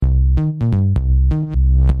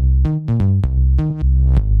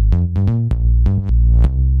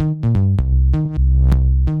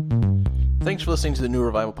Thanks for listening to the New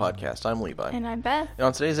Revival Podcast. I'm Levi. And I'm Beth. And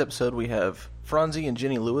on today's episode, we have Franzi and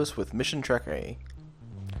Jenny Lewis with Mission Trek A.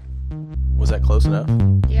 Was that close enough?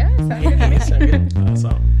 Yeah, sounds good to me. Sound good?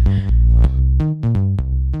 Awesome.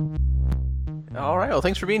 All right. Well,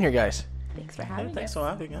 thanks for being here, guys. Thanks for having Thanks us. for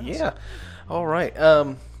having us. Yeah. All right.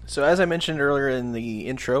 So as I mentioned earlier in the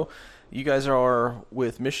intro, you guys are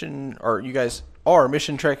with Mission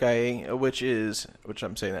Trek IA, which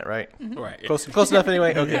I'm saying that right? Right. Close enough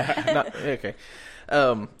anyway. Okay.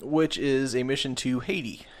 Okay. Which is a mission to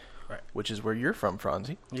Haiti, Right. which is where you're from,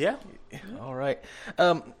 Franzi. Yeah. All right.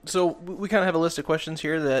 So we kind of have a list of questions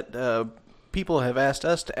here that people have asked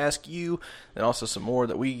us to ask you, and also some more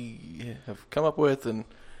that we have come up with. And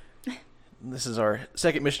this is our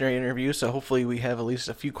second missionary interview, so hopefully we have at least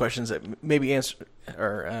a few questions that maybe answer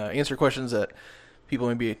questions that people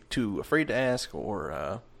may be too afraid to ask,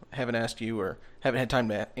 or haven't asked you, or haven't had time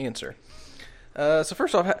to answer. So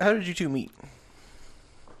first off, how did you two meet?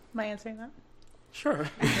 Am I answering that? Sure.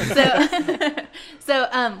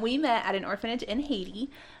 So we met at an orphanage in Haiti.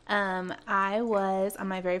 I was on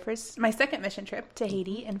my second mission trip to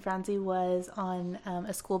Haiti, and Franzi was on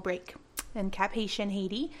a school break in Cap Haitian,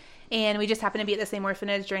 Haiti. And we just happened to be at the same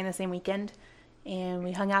orphanage during the same weekend. And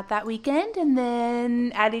we hung out that weekend and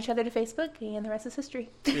then added each other to Facebook, and the rest is history.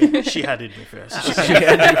 Yeah, she added me first.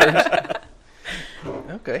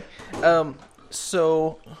 Okay.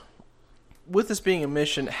 So with this being a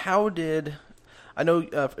mission, how did... I know,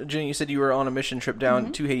 Jenny, you said you were on a mission trip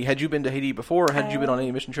down to Haiti. Had you been to Haiti before, or had you been on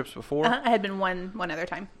any mission trips before? I had been one other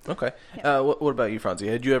time. Okay. Yeah. What about you, Franzi?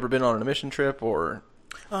 Had you ever been on a mission trip, or...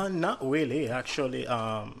 Not really, actually.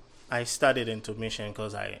 I started into mission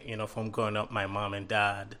because from growing up, my mom and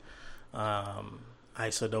dad, I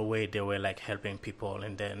saw the way they were like helping people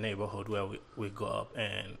in the neighborhood where we grew up,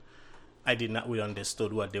 and I did not really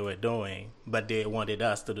understood what they were doing, but they wanted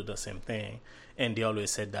us to do the same thing, and they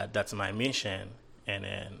always said that that's my mission. And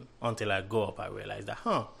then until I grew up, I realized that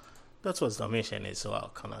that's what the mission is. So I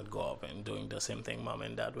kind of go up and doing the same thing mom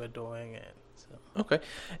and dad were doing, and so. Okay.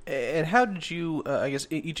 And how did you, I guess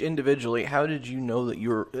each individually, how did you know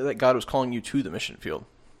that God was calling you to the mission field?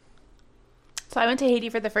 So I went to Haiti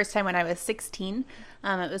for the first time when I was 16.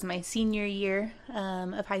 It was my senior year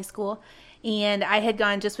of high school. And I had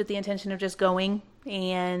gone just with the intention of just going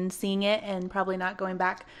and seeing it and probably not going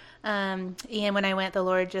back. And when I went, the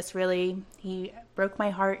Lord just really, He broke my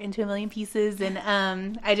heart into a million pieces. And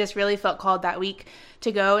I just really felt called that week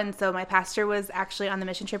to go. And so my pastor was actually on the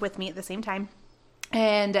mission trip with me at the same time.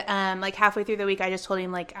 And like halfway through the week, I just told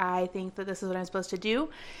him, like, I think that this is what I'm supposed to do.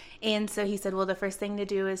 And so he said, well, the first thing to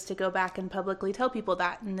do is to go back and publicly tell people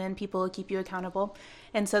that, and then people will keep you accountable.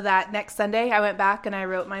 And so that next Sunday, I went back and I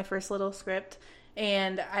wrote my first little script,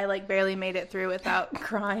 and I like barely made it through without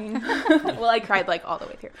crying. Well, I cried like all the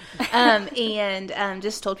way through. And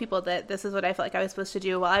just told people that this is what I felt like I was supposed to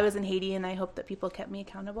do while I was in Haiti, and I hoped that people kept me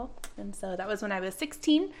accountable. And so that was when I was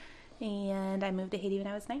 16, and I moved to Haiti when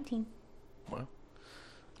I was 19. Wow.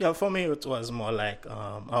 Yeah, for me, it was more like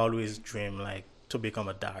I always dreamed like to become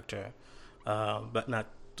a doctor, but not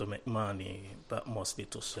to make money, but mostly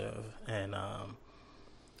to serve. And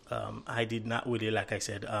I did not really, like I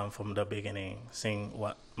said, from the beginning, seeing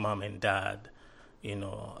what mom and dad,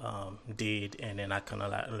 did, and then I kind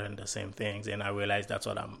of like learned the same things, and I realized that's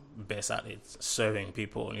what I'm best at. It's serving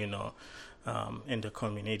people, in the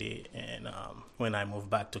community. And when I moved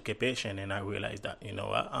back to Cape Haitian, and I realized that,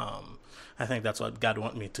 I think that's what God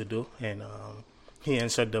wanted me to do. And He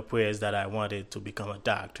answered the prayers that I wanted to become a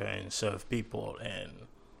doctor and serve people and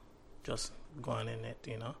just go on in it,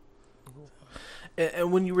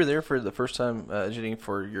 And when you were there for the first time, Jenny,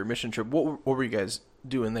 for your mission trip, what were you guys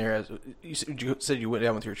doing there? You said you went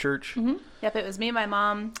down with your church? Mm-hmm. Yep, it was me, my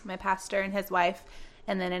mom, my pastor, and his wife,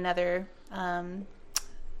 and then another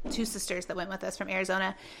two sisters that went with us from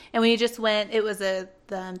Arizona. And we just went, it was the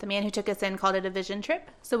man who took us in called it a vision trip.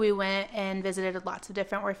 So we went and visited lots of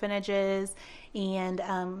different orphanages, and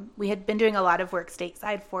we had been doing a lot of work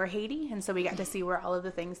stateside for Haiti, and so we got to see where all of the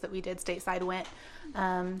things that we did stateside went.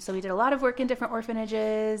 So we did a lot of work in different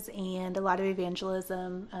orphanages and a lot of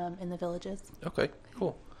evangelism in the villages. Okay,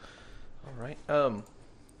 cool. All right.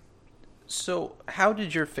 So how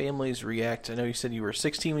did your families react? I know you said you were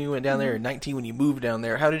 16 when you went down there, and 19 when you moved down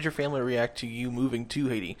there. How did your family react to you moving to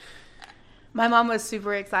Haiti? My mom was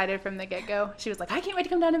super excited from the get-go. She was like, I can't wait to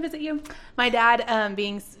come down and visit you. My dad,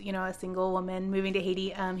 being, a single woman moving to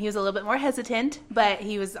Haiti, he was a little bit more hesitant, but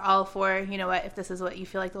he was all for, if this is what you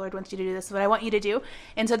feel like the Lord wants you to do, this is what I want you to do.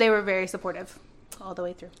 And so they were very supportive all the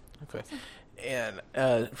way through. Okay. And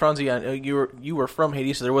Franzi, I know you were from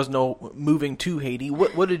Haiti, so there was no moving to Haiti.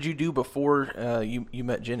 What did you do before you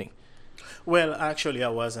met Jenny? Well, actually, I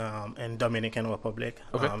was in Dominican Republic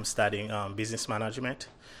Okay. studying business management.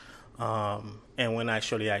 And when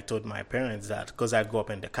actually I told my parents that, because I grew up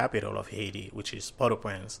in the capital of Haiti, which is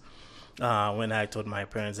Port-au-Prince, when I told my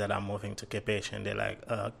parents that I'm moving to Cape Haitian, they're like,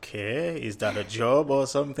 okay, is that a job or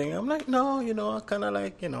something? I'm like, no, I kind of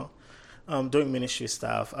like, doing ministry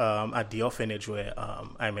stuff at the orphanage where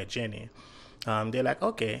I met Jenny. They're like,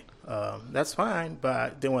 okay, that's fine,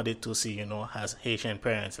 but they wanted to see, as Haitian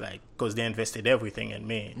parents, like, because they invested everything in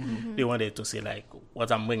me, they wanted to see, like, what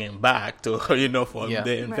I'm bringing back to, for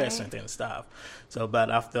the investment and stuff. So,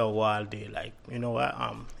 but after a while, they like, you know what,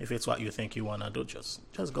 if it's what you think you want to do, just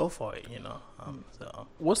go for it, so.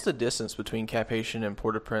 What's the distance between Cap Haitian and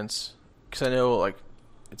Port-au-Prince? Because I know, like,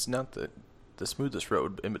 it's not the smoothest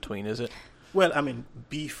road in between, is it? Well, I mean,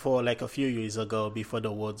 before, like a few years ago, before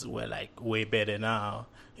the roads were like way better now,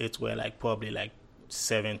 it were like probably like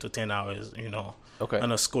 7 to 10 hours, Okay.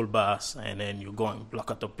 on a school bus, and then you're going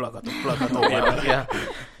block after block after block after Wow,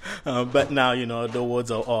 yeah. But now, the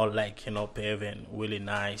roads are all like, paving, really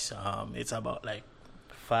nice. It's about like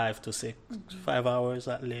 5 hours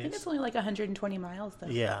at I think it's least. only like 120 miles though.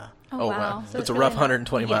 Yeah. Oh, wow. So That's it's a rough really not-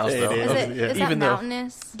 120 Yeah. miles, It though. is. Is Even that though-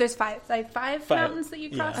 mountainous? There's five Five, mountains that you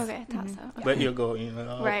yeah. cross. Okay, I thought so. Yeah. But you go,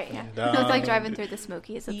 Right, yeah. and So it's like down. driving through the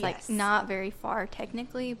Smokies. It's like Yes. not very far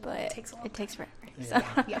technically, but It takes a long it takes forever. Yeah.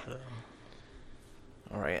 So. Yeah.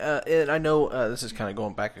 All right. And I know this is kind of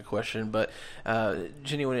going back a question, but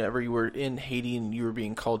Jenny, whenever you were in Haiti and you were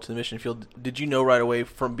being called to the mission field, did you know right away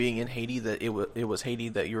from being in Haiti that it was Haiti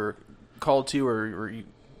that you were called to, or you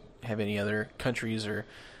have any other countries or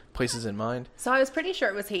places in mind? So I was pretty sure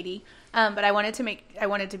it was Haiti, but I wanted to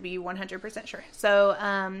be 100% sure. So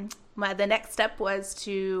the next step was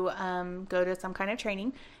to go to some kind of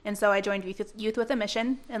training, and so I joined Youth with a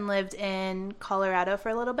Mission and lived in Colorado for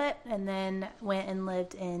a little bit, and then went and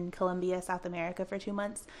lived in Colombia, South America for 2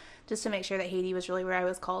 months, just to make sure that Haiti was really where I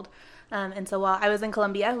was called. And so while I was in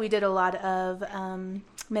Colombia, we did a lot of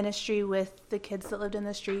ministry with the kids that lived in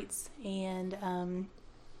the streets and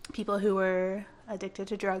people who were addicted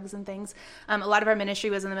to drugs and things. A lot of our ministry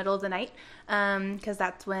was in the middle of the night because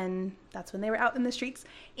that's when they were out in the streets.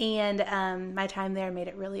 And my time there made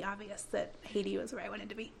it really obvious that Haiti was where I wanted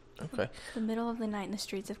to be. Okay. The middle of the night in the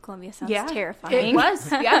streets of Colombia sounds Yeah, terrifying. It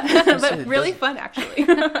was, yeah, but It really does- fun actually.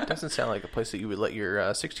 It doesn't sound like a place that you would let your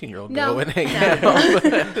 16-year-old No, go and hang no.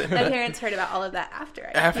 out. My parents heard about all of that after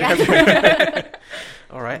I After.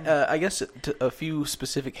 All right. I guess a few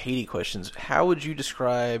specific Haiti questions. How would you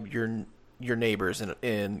describe your neighbors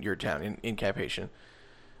in your town in Cap Haitian?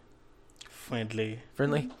 Friendly.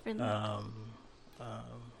 Friendly? Really.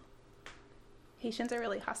 Haitians are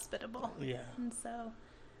really hospitable, Yeah. and so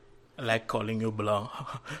I like calling you blanc,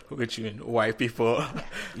 which mean white people.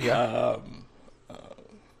 Yeah.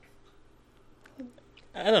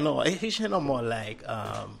 I don't know. Haitian are more like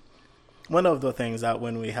one of the things that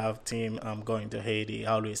when we have team going to Haiti,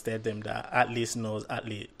 I always tell them that at least knows at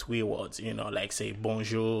least 3 words. Like say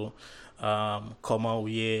bonjour, comment vous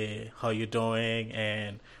êtes, how you doing,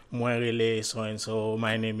 and moi relais so and so.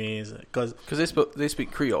 My name is because they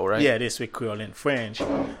speak Creole, right? yeah, they speak Creole and French,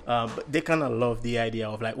 but they kind of love the idea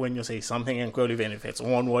of like when you say something in Creole, even if it's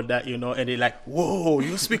one word that and they're like, "Whoa,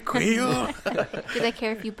 you speak Creole!" Do they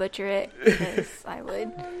care if you butcher it? Because I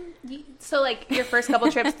would. So like your first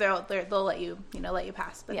couple trips, they'll let you let you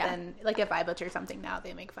pass. But Yeah. then like if I butcher something now,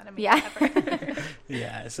 they make fun of me. Yeah. forever.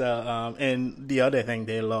 Yeah. So and the other thing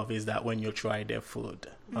they love is that when you try their food,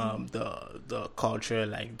 the culture,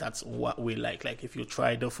 like that's what we like. Like if you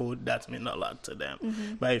try the food, that means a lot to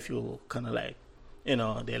them. But if you kind of like,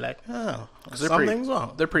 they're like, oh, 'Cause they're something's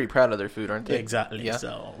wrong. They're pretty proud of their food, aren't they? Exactly. Yeah.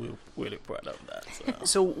 So we're really proud of that. So.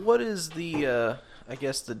 So what is the I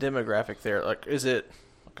guess the demographic there? Like, is it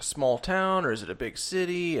like a small town or is it a big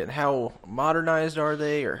city? And how modernized are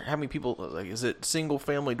they? Or how many people? Like, is it single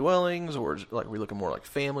family dwellings or is it like we're looking more like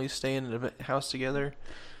families staying in a house together?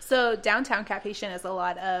 So downtown Cap Haitian is a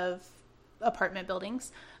lot of apartment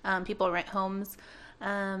buildings. People rent homes.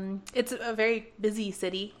 It's a very busy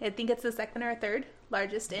city. I think it's the second or third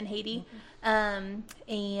largest in Haiti. And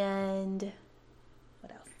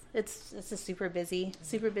what else? It's a super busy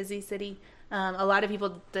city. A lot of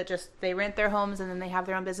people that they rent their homes and then they have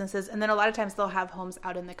their own businesses. And then a lot of times they'll have homes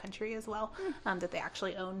out in the country as well that they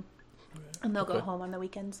actually own. And they'll go Okay. home on the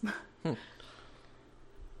weekends. All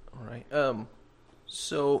right.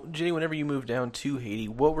 So Jenny, whenever you moved down to Haiti,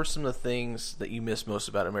 what were some of the things that you missed most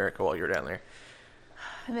about America while you were down there?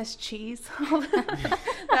 I miss cheese.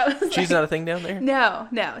 That was Cheese not a thing down there? No,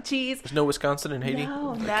 cheese. There's no Wisconsin in Haiti?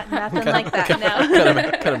 No, nothing like that.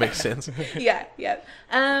 No. Kind of makes sense. Yeah.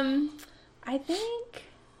 I think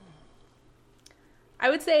I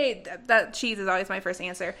would say that cheese is always my first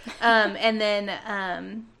answer. And then,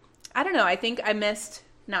 I don't know. I think I missed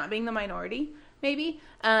not being the minority, maybe.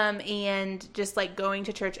 And just like going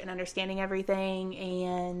to church and understanding everything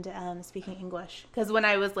and speaking English. Because when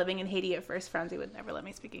I was living in Haiti at first, Franzi would never let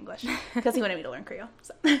me speak English because he wanted me to learn Creole.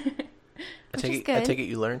 So. I take it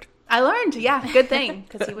you learned. I learned, yeah, good thing,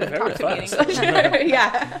 because he wouldn't talk to me in English.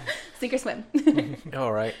 Yeah, sink or swim.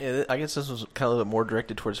 All right. I guess this was kind of a little bit more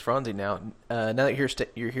directed towards Franzi now. Now that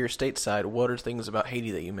you're here stateside, what are things about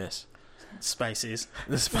Haiti that you miss? Spices.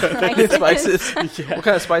 The spices. Yeah. What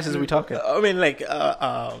kind of spices are we talking? I mean, like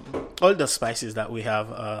all the spices that we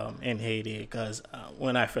have in Haiti. Because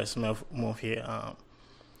when I first moved here,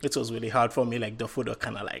 it was really hard for me. Like the food are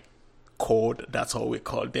kind of like cold. That's how we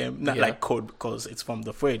call them. Not like cold because it's from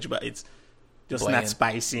the fridge, but it's just bland. not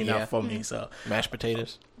spicy enough for me. So mashed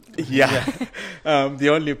potatoes. Yeah. The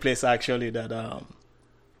only place actually that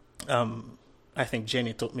I think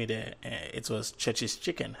Jenny took me there. It was Church's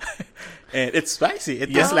Chicken, and it's spicy.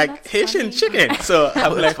 It's just like Haitian chicken. So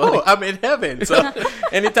I'm like, oh, I'm in heaven. So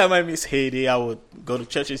anytime I miss Haiti, I would go to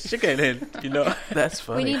Church's Chicken, and That's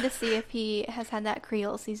funny. We need to see if he has had that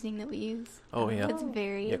Creole seasoning that we use. Oh yeah, It's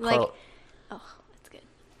very Carl, it's good.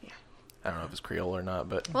 I don't know if it's Creole or not,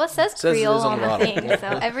 but Well, it says it Creole is on on the the bottle. thing,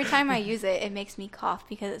 so every time I use it, it makes me cough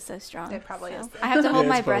because it's so strong. It probably is. I have to hold Yeah,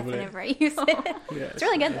 my it's breath probably. whenever I use it. It's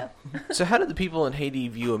really good though. So how did the people in Haiti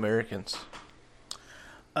view Americans?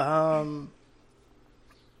 They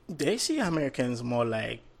see Americans more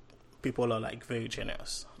like people are like very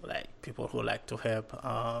generous, like people who like to help.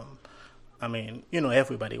 I mean,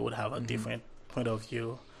 everybody would have a different point of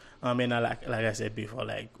view. I mean, like I said before,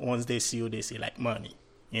 like once they see you, they see like money.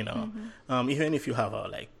 Even if you have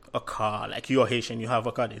a car, like you're Haitian, you have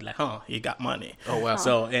a car, they're like, you got money. Oh wow.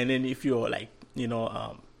 So, and then if you're like,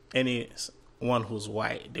 anyone who's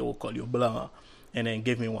white, they will call you blanc, and then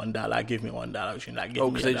give me $1, give me $1, which is like, give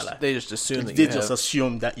me because $1. they just assume that They you just have.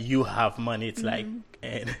 assume that you have money. It's like,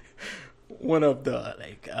 and one of the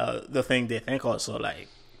the thing they think also, like,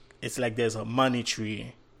 it's like there's a money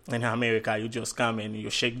tree. In America, you just come and you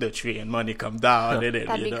shake the tree and money come down. And then,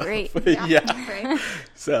 That'd be great. Yeah. Right.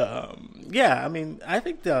 So, I mean, I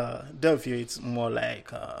think the view it's more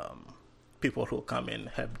like people who come and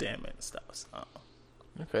help them and stuff. So.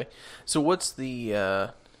 Okay. So what's the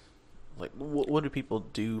what do people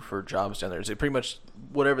do for jobs down there? Is it pretty much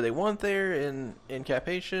whatever they want there in Cap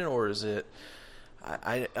Haitian, or is it?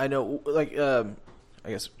 I know, like, I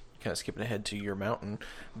guess kind of skipping ahead to your mountain,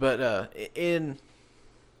 but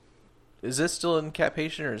is this still in Cap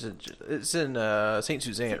Haitian, or is it? It's in Saint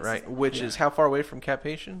Suzanne, right? Which is how far away from Cap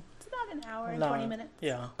Haitian? It's about an hour and 20 minutes.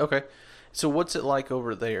 Yeah. Okay. So what's it like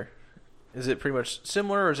over there? Is it pretty much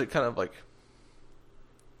similar, or is it kind of like?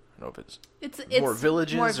 I don't know if it's more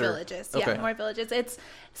villages. More or? villages, Okay. yeah, more villages. It's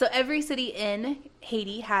so every city in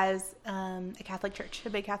Haiti has a Catholic church,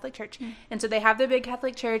 a big Catholic church, and so they have their big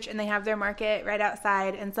Catholic church, and they have their market right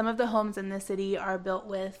outside. And some of the homes in the city are built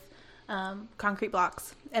with concrete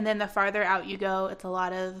blocks, and then the farther out you go, it's a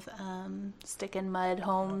lot of stick and mud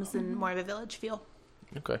homes and more of a village feel.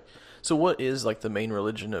 Okay. So what is like the main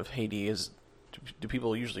religion of Haiti? Do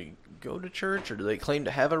people usually go to church, or do they claim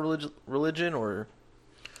to have a religion, or?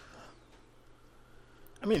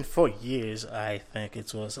 I mean, for years, I think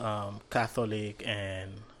it was Catholic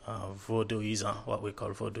and Vaudouism, what we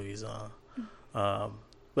call Vaudouism, but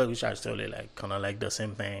which are still like kind of like the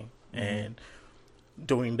same thing. And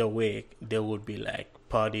during the week, there would be like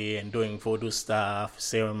party and doing voodoo stuff,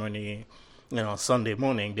 ceremony. Sunday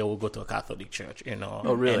morning they will go to a Catholic church.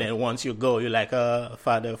 Oh, really? And then once you go, you're like,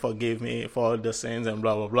 Father, forgive me for all the sins and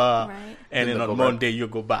blah blah blah. Right. And then Then on go back. Monday you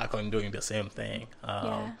go back on doing the same thing.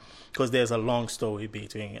 Because there's a long story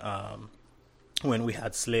between when we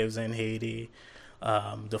had slaves in Haiti.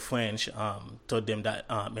 The French told them that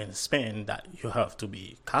in Spain that you have to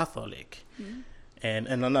be Catholic. And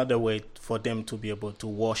another way for them to be able to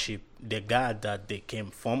worship the God that they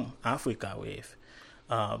came from Africa with,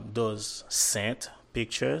 those saint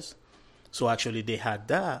pictures. So actually they had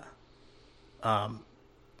that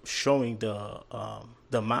showing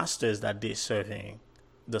the masters that they're serving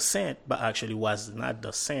the saint, but actually was not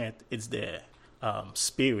the saint. It's the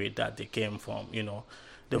spirit that they came from,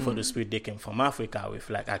 the voodoo spirit they came from Africa with.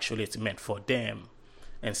 Like actually it's meant for them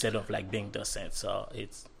instead of like being the saint. So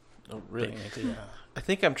it's really? Yeah. I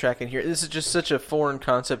think I'm tracking here. This is just such a foreign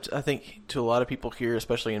concept, I think, to a lot of people here,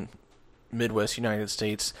 especially in Midwest United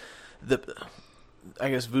States. I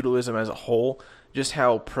guess voodooism as a whole, just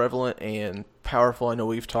how prevalent and powerful. I know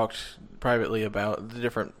we've talked privately about the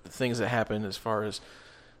different things that happen as far as,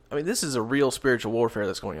 I mean, this is a real spiritual warfare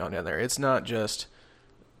that's going on down there. It's not just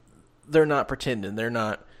they're not pretending. They're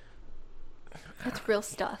not. That's real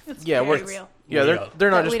stuff. Yeah, very we're real. Yeah, Real.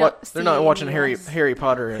 they're not That we just don't they're see not watching anywhere else. Harry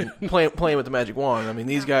Potter and playing with the magic wand. I mean,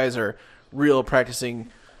 these guys are real practicing,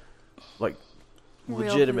 like Real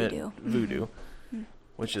legitimate voodoo,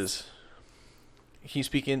 which is. Can you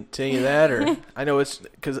speak into any of that, or I know it's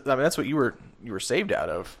because I mean that's what you were saved out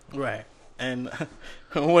of. Right. And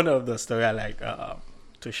one of the story I like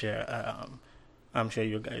to share, I'm sure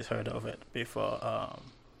you guys heard of it before.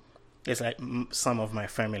 It's like some of my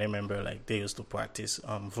family member, like they used to practice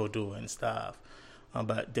voodoo and stuff,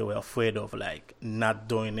 but they were afraid of like not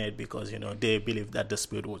doing it because they believe that the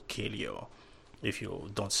spirit would kill you if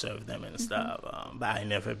you don't serve them and stuff. But I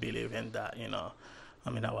never believed in that. I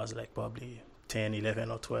mean, I was like probably 10, 11,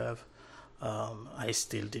 or 12. I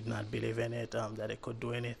still did not believe in it, that it could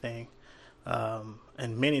do anything.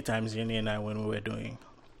 And many times, Jenny and I, when we were doing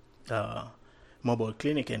mobile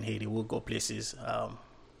clinic in Haiti, we'll go places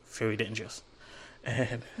very dangerous.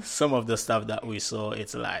 And some of the stuff that we saw,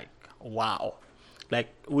 it's like, wow.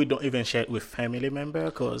 Like, we don't even share it with family member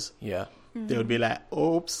because Yeah, they would be like,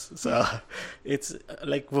 oops. So it's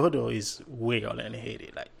like voodoo is real in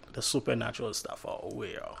Haiti. Like, the supernatural stuff are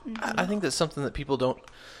real. I think that's something that people don't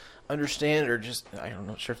understand, or just I'm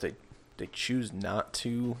not sure if they choose not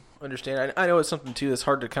to understand. I know it's something too that's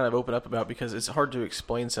hard to kind of open up about because it's hard to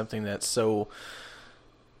explain something that's so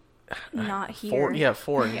Not here.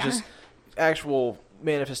 foreign. Yeah. Just actual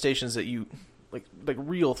manifestations that you like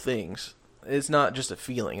real things. It's not just a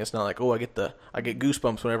feeling. It's not like, oh, I get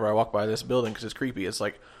goosebumps whenever I walk by this building because it's creepy. It's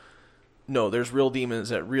like, no, there's real demons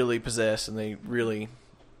that really possess and they really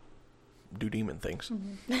do demon things.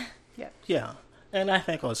 Yeah. And I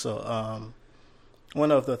think also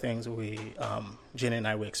one of the things we, Jenny and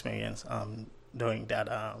I, we experienced during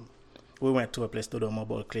that, we went to a place to do a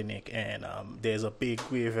mobile clinic, and there's a big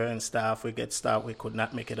river and stuff. We get stuck. We could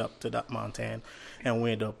not make it up to that mountain, and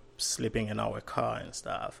we ended up sleeping in our car and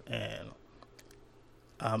stuff. And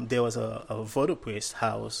there was a voodoo priest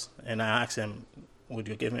house, and I asked him, would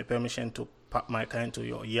you give me permission to park my car into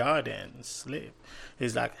your yard and sleep?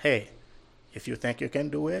 He's like, hey, if you think you can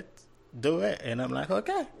do it, do it. And I'm like,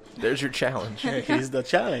 okay. There's your challenge. Here's the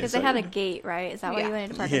challenge. Because they had a gate, right? Is that why Yeah. you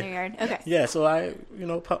wanted to park in your yard? Okay. Yeah, so I,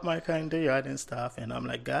 park my car in the yard and stuff, and I'm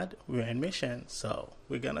like, God, we're in mission, so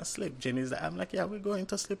we're gonna sleep. Jenny's like, I'm like, yeah, we're going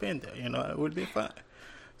to sleep in there, it will be fine.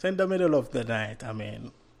 So in the middle of the night, I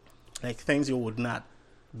mean, like things you would not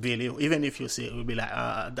believe, even if you see it, would be like,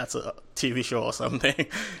 that's a TV show or something.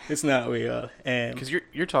 It's not real. And Because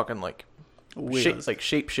you're talking like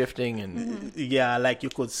shape shifting and yeah, like you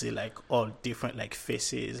could see like all different like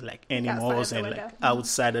faces, like animals, Outside and the like window.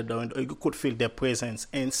 outside of the window. You could feel their presence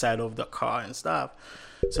inside of the car and stuff.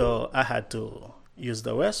 So I had to use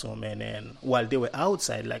the restroom, and then while they were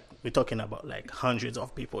outside, like we're talking about like hundreds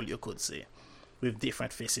of people you could see with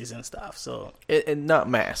different faces and stuff. So and not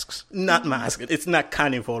masks. not masked. It's not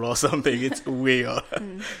carnival or something. It's real.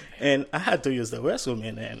 And I had to use the restroom,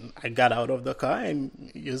 and then I got out of the car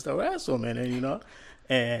and used the restroom, and then,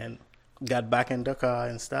 and got back in the car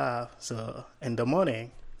and stuff. So in the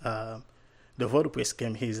morning, the voodoo priest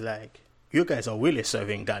came. He's like, you guys are really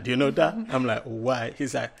serving God. You know that? I'm like, why?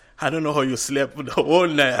 He's like, I don't know how you slept the whole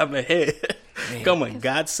night. I'm like, hey, come on.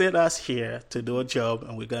 God sent us here to do a job,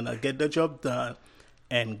 and we're going to get the job done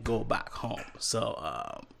and go back home.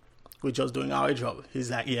 So we're just doing our job.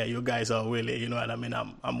 He's like, yeah, you guys are really, you know what I mean?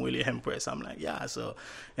 I'm really impressed. I'm like, yeah. So,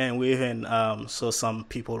 and we even saw some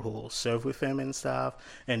people who serve with him and stuff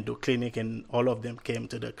and do clinic, and all of them came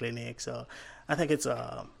to the clinic. So I think it's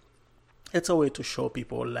a way to show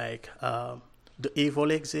people like the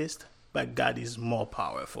evil exists, but God is more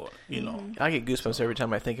powerful, I get goosebumps every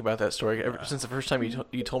time I think about that story. Ever since the first time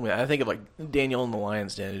you told me that, I think of like Daniel in the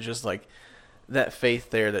lion's den. It's just like that faith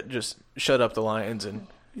there that just shut up the lions, and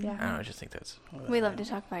I don't know, I just think that's. We love to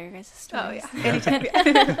talk about your guys' stories. Oh, yeah. Anytime.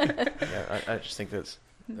 Yeah, I just think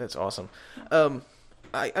that's awesome.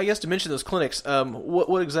 I guess to mention those clinics,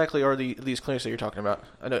 what exactly are these clinics that you're talking about?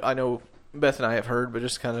 I know Beth and I have heard, but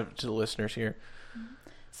just kind of to the listeners here.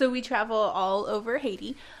 So we travel all over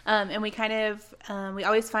Haiti, and we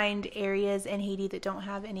always find areas in Haiti that don't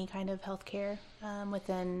have any kind of healthcare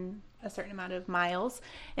within a certain amount of miles.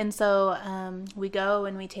 And so we go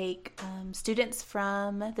and we take students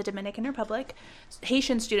from the Dominican Republic,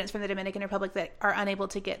 Haitian students from the Dominican Republic that are unable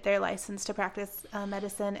to get their license to practice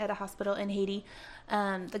medicine at a hospital in Haiti.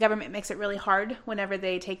 The government makes it really hard whenever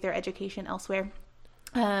they take their education elsewhere.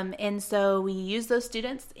 And so we use those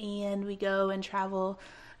students, and we go and travel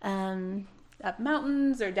up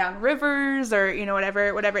mountains or down rivers or, you know,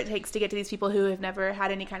 whatever it takes to get to these people who have never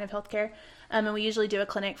had any kind of healthcare. And we usually do a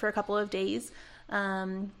clinic for a couple of days.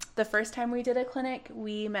 The first time we did a clinic,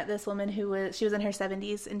 we met this woman she was in her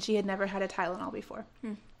 70s and she had never had a Tylenol before.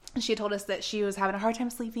 She told us that she was having a hard time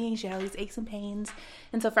sleeping. She had all these aches and pains.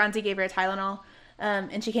 And so Franzi gave her a Tylenol.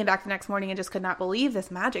 And she came back the next morning and just could not believe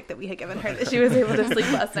this magic that we had given her, that she was able to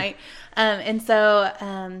sleep last night. And so,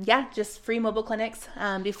 just free mobile clinics.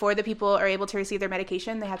 Before the people are able to receive their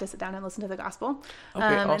medication, they have to sit down and listen to the gospel. Okay,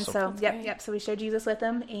 awesome. And so, yep. So we share Jesus with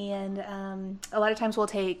them. And a lot of times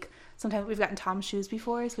sometimes we've gotten Tom's shoes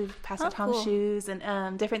before, so we've passed out Tom's shoes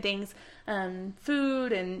and different things,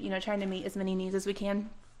 food, and, you know, trying to meet as many needs as we can.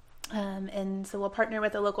 And so we'll partner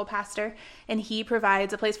with a local pastor, and he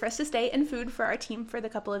provides a place for us to stay and food for our team for the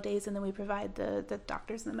couple of days, and then we provide the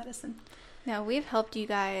doctors and the medicine. Now, we've helped you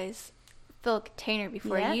guys fill a container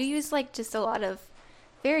before. Yes. You use, like, just a lot of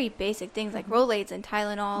very basic things like Rolaids and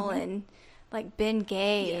Tylenol and, like,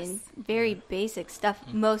 Bengay and very basic stuff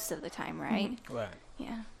most of the time, right? Right.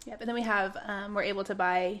 Yeah. Yeah, but then we have, we're able to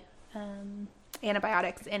buy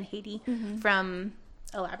antibiotics in Haiti from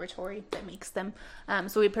a laboratory that makes them.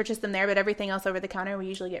 So we purchase them there, but everything else over the counter we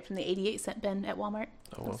usually get from the 88-cent bin at Walmart.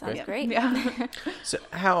 Oh, That okay. sounds great. Yeah. So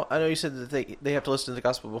I know you said that they have to listen to the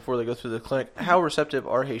gospel before they go through the clinic. How receptive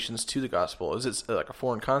are Haitians to the gospel? Is it like a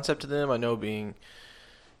foreign concept to them? I know, being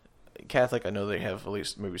Catholic, I know they have at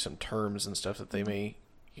least maybe some terms and stuff that they may,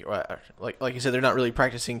 like you said, they're not really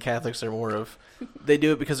practicing Catholics. They're more of, they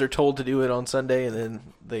do it because they're told to do it on Sunday, and then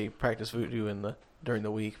they practice voodoo during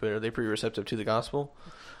the week. But are they pretty receptive to the gospel?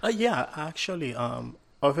 Yeah, actually,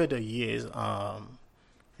 over the years,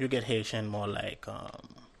 you get Haitian more like,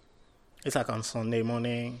 it's like on Sunday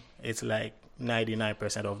morning, it's like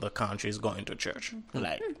 99% of the country is going to church.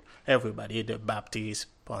 Like everybody, the Baptists,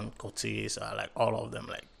 Pentecostals, like all of them,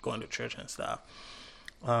 like going to church and stuff.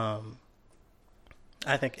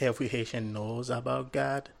 I think every Haitian knows about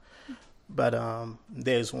God, but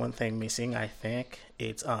there's one thing missing. I think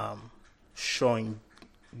it's showing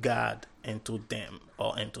God into them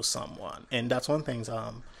or into someone, and that's one thing.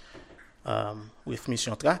 With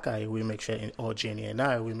Mission Trakai, we make sure, or Jenny and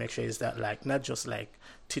I, we make sure is that, like, not just like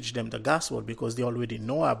teach them the gospel because they already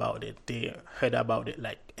know about it. They heard about it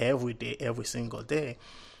like every day, every single day,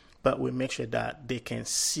 but we make sure that they can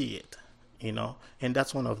see it, you know. And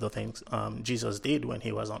that's one of the things Jesus did when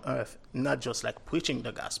he was on earth, not just like preaching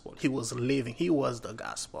the gospel. He was living. He was the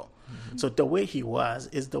gospel. So the way he was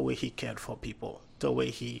is the way he cared for people, the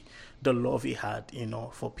way the love he had, you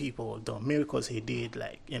know, for people, the miracles he did,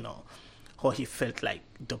 like, you know, how he felt like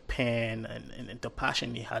the pain and the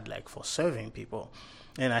passion he had, like, for serving people.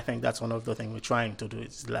 And I think that's one of the things we're trying to do,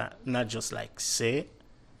 is not just like say it,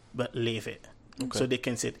 but live it. Okay. So they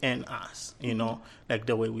can see it in us, you know, like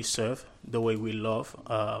the way we serve, the way we love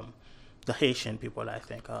the Haitian people, I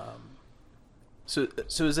think. So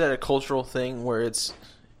is that a cultural thing where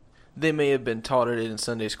they may have been taught it in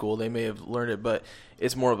Sunday school, they may have learned it, but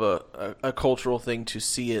it's more of a cultural thing to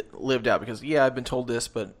see it lived out? Because, I've been told this,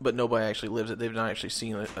 but nobody actually lives it. They've not actually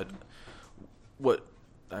seen what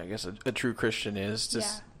I guess a true Christian is.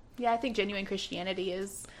 Just I think genuine Christianity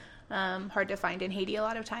is hard to find in Haiti a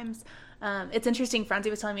lot of times. It's interesting. Franzi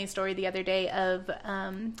was telling me a story the other day of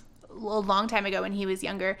a long time ago when he was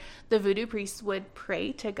younger, the voodoo priests would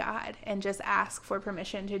pray to God and just ask for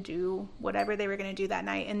permission to do whatever they were going to do that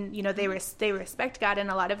night. And, you know, they respect God, and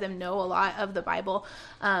a lot of them know a lot of the Bible.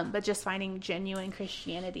 But just finding genuine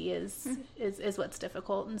Christianity is what's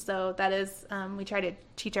difficult. And so that is, we try to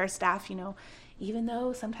teach our staff, you know, even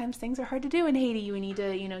though sometimes things are hard to do in Haiti, we need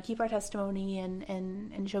to, you know, keep our testimony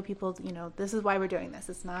and show people, you know, this is why we're doing this.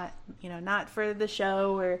 It's not, you know, not for the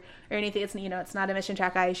show or anything. It's, you know, it's not a Mission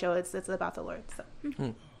Trakai show. It's about the Lord.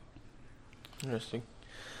 So. Interesting.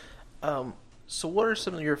 So what are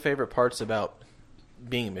some of your favorite parts about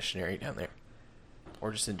being a missionary down there,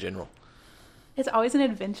 or just in general? It's always an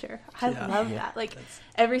adventure. I love that. Like,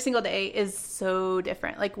 every single day is so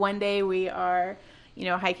different. Like, one day we are, you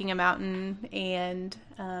know, hiking a mountain, and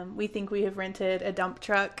we think we have rented a dump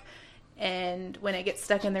truck, and when it gets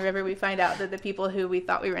stuck in the river, we find out that the people who we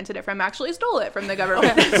thought we rented it from actually stole it from the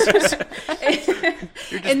government.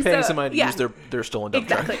 You're just paying somebody to use their stolen dump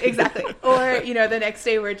truck. Exactly. Or, you know, the next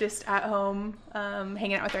day we're just at home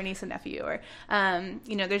hanging out with our niece and nephew, or,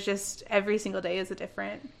 you know, there's just, every single day is a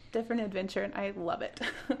different adventure, and I love it.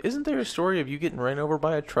 Isn't there a story of you getting ran over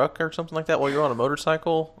by a truck or something like that while you're on a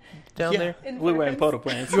motorcycle down there? We were in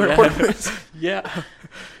Port-au-Prince. You were in Port-au-Prince? Yeah.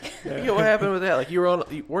 Yeah, what happened with that? Like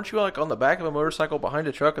weren't you like on the back of a motorcycle behind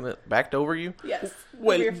a truck and it backed over you? Yes.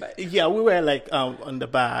 Well, Over your foot. yeah, we were like on the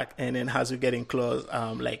back, and then as we're getting close,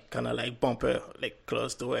 like kind of like bumper like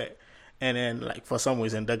close to it, and then like for some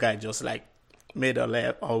reason the guy just like made a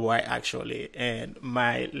left or right actually, and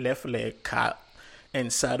my left leg caught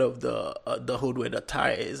inside of the hood where the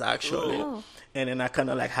tire is actually, Oh. and then I kind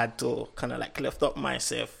of like had to kind of like lift up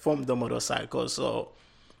myself from the motorcycle, so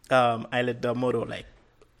I let the motor like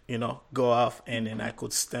go off, and then I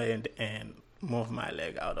could stand and move my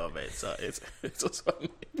leg out of it. So it was funny.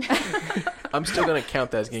 I'm still gonna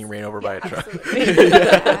count that as getting ran over by a truck.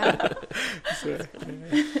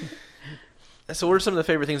 So, what are some of the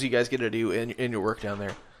favorite things you guys get to do in your work down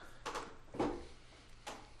there?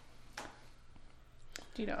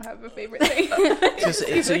 Do you not have a favorite thing?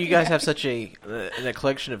 So you guys have such a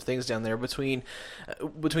collection of things down there between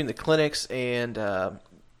the clinics and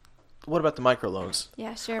what about the microloans?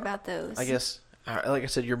 Yeah, sure about those. I guess, like I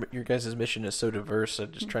said, your guys' mission is so diverse.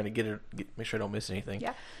 I'm just trying to make sure I don't miss anything.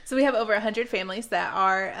 Yeah. So we have over 100 families that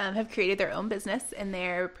have created their own business, and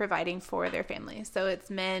they're providing for their families. So it's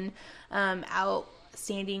men out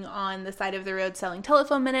standing on the side of the road selling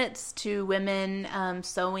telephone minutes, to women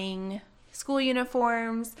sewing school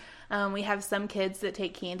uniforms. We have some kids that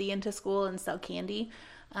take candy into school and sell candy.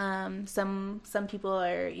 Some people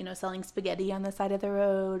are selling spaghetti on the side of the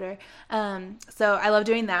road, or so I love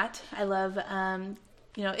doing that. I love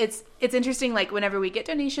it's interesting, like whenever we get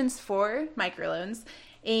donations for microloans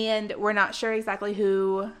and we're not sure exactly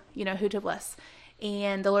who to bless,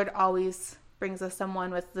 and the Lord always brings us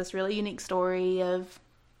someone with this really unique story of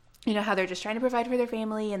how they're just trying to provide for their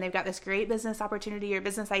family, and they've got this great business opportunity or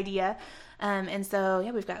business idea. And so,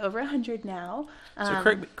 yeah, we've got over 100 now. So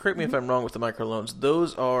correct me if I'm wrong with the microloans.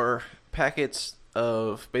 Those are packets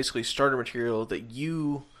of basically starter material that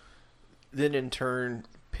you then in turn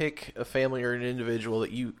pick a family or an individual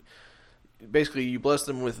that you bless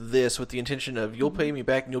them with this, with the intention of you'll pay me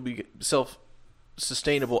back and you'll be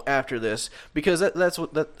sustainable after this, because that's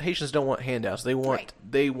what Haitians don't want handouts. They want Right.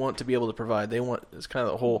 They want to be able to provide. It's kind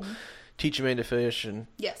of the whole teach a man to fish and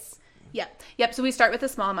Yes. Yep. So we start with a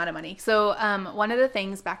small amount of money. So one of the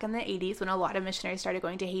things back in the 80s, when a lot of missionaries started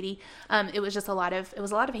going to Haiti, it was a lot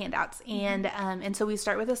of handouts, and so we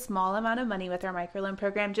start with a small amount of money with our microloan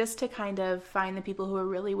program, just to kind of find the people who are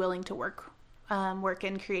really willing to work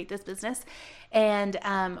and create this business. And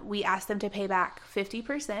we asked them to pay back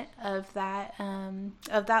 50% of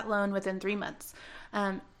that loan within 3 months.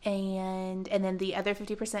 And then the other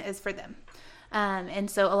 50% is for them. And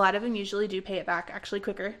so a lot of them usually do pay it back actually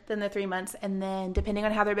quicker than the 3 months. And then depending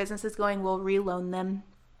on how their business is going, we'll reloan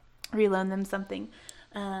them something.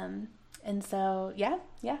 And so, yeah,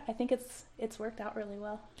 I think it's worked out really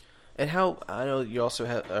well. And how, I know you also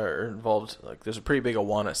are involved, like there's a pretty big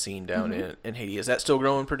Awana scene down in Haiti. Is that still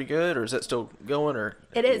growing pretty good, or is that still going? Or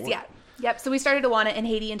It is, yeah. Yep. So we started Awana in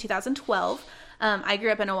Haiti in 2012. I grew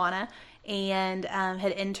up in Awana and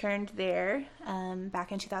had interned there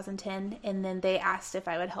back in 2010. And then they asked if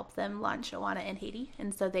I would help them launch Awana in Haiti.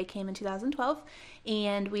 And so they came in 2012,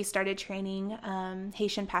 and we started training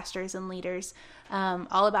Haitian pastors and leaders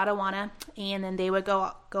all about Awana. And then they would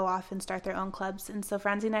go off and start their own clubs. And so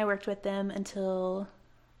Franzi and I worked with them until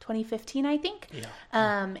 2015, I think. Yeah.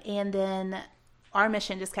 And then our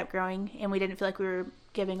mission just kept growing, and we didn't feel like we were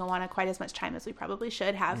giving Awana quite as much time as we probably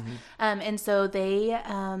should have. And so they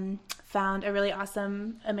found a really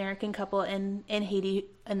awesome American couple in Haiti,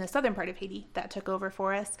 in the southern part of Haiti, that took over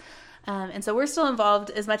for us. And so we're still involved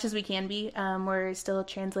as much as we can be. We're still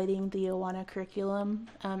translating the Awana curriculum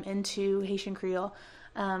into Haitian Creole,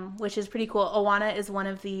 which is pretty cool. Awana is one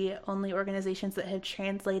of the only organizations that have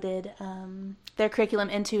translated their curriculum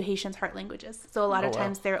into Haitians' heart languages. So a lot of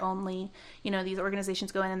times they're only, these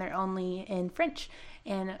organizations go in and they're only in French,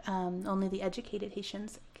 and only the educated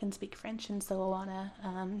Haitians can speak French. And so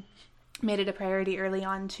Awana made it a priority early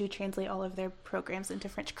on to translate all of their programs into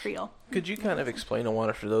French Creole. Could you kind of explain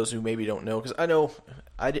Awana for those who maybe don't know? Because I know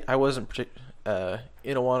I wasn't in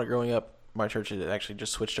Awana growing up. My church had actually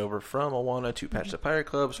just switched over from Awana to Patch the Pirate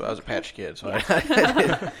Club, so I was a Patch kid. So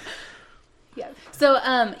Yeah.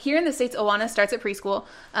 So here in the States, Awana starts at preschool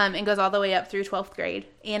and goes all the way up through 12th grade.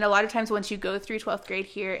 And a lot of times once you go through 12th grade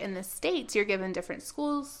here in the States, you're given different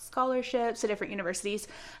schools, scholarships to different universities.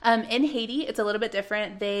 In Haiti, it's a little bit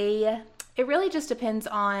different. It really just depends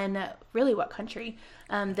on really what country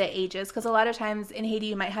the age is. Because a lot of times in Haiti,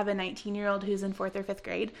 you might have a 19-year-old who's in 4th or 5th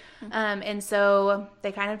grade. And so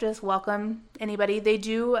they kind of just welcome anybody. They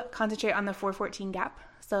do concentrate on the 4-14 gap.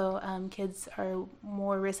 So kids are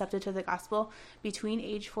more receptive to the gospel between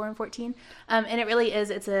age 4 and 14. And it really is,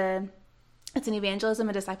 it's It's an evangelism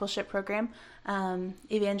and discipleship program.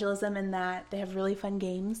 Evangelism in that they have really fun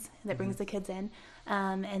games that brings the kids in.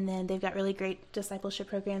 And then they've got really great discipleship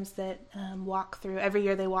programs that walk through. Every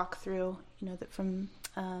year they walk through, from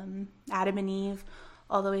Adam and Eve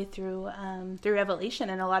all the way through Revelation.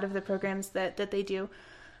 And a lot of the programs that they do,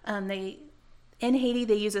 in Haiti,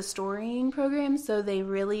 they use a storying program, so they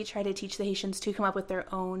really try to teach the Haitians to come up with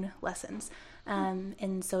their own lessons.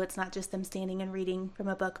 And so it's not just them standing and reading from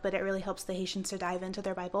a book, but it really helps the Haitians to dive into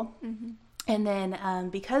their Bible. Mm-hmm. And then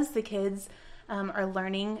because the kids are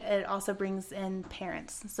learning, it also brings in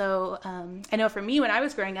parents. So I know for me, when I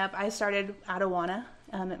was growing up, I started at Awana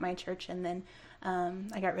at my church, and then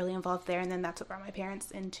I got really involved there, and then that's what brought my parents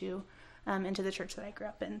into the church that I grew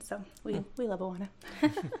up in. So we love Awana.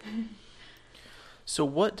 So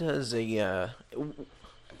what does I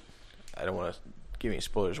don't want to give any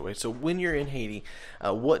spoilers away. So when you're in Haiti,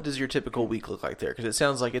 what does your typical week look like there? Because it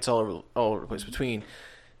sounds like it's all over the place, between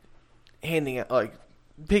handing out, like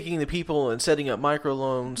picking the people and setting up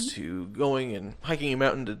microloans, to going and hiking a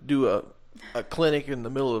mountain to do a clinic in the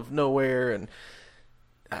middle of nowhere, and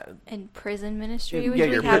prison ministry, which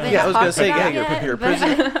I was going to say, your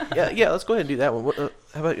prison. Let's go ahead and do that one.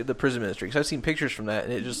 How about the prison ministry? Because I've seen pictures from that,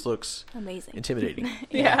 and it just looks amazing, intimidating.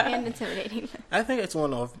 and intimidating. I think it's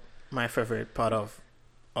one of my favorite part of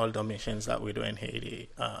all the missions that we do in Haiti.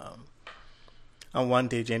 And one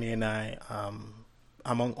day, Jenny and I,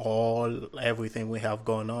 among everything we have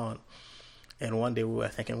going on, and one day we were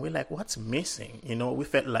thinking, we're like, what's missing? We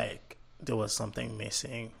felt like there was something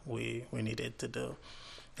missing we needed to do.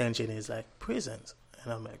 And Jenny's like, prisons.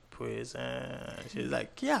 And I'm like, prison? She's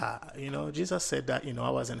like, yeah, Jesus said that, I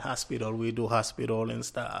was in hospital. We do hospital and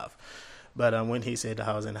stuff. But when he said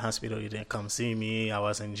I was in hospital, he didn't come see me. I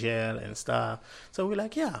was in jail and stuff. So we're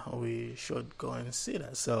like, yeah, we should go and see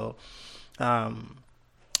that. So I'm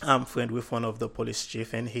friend with one of the police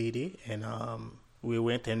chief in Haiti, and we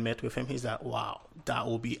went and met with him. He's like, wow, that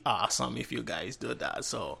would be awesome if you guys do that.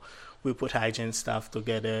 So we put hygiene stuff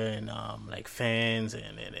together, and like fans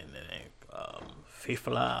and face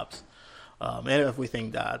flaps, and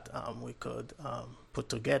everything that we could put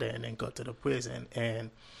together, and then go to the prison. And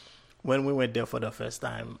when we went there for the first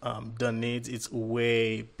time, the needs is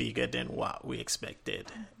way bigger than what we expected.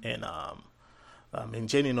 And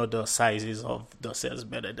Jenny know the sizes of the cells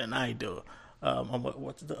better than I do.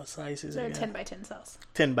 What's the sizes? They're again? 10 by 10 cells.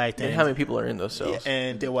 10 by 10. And how many people are in those cells? Yeah,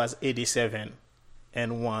 and there was 87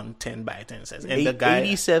 and one 10 by 10 cells. And the guy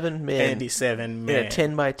 87 men. 87 men. In a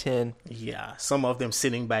 10 by 10. Yeah, some of them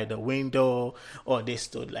sitting by the window, or they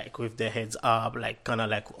stood like with their heads up, like kind of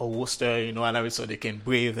like a rooster, and so they can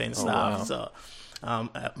breathe and stuff. Wow. So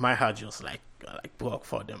my heart just like broke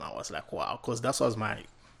for them. I was like, wow, because that was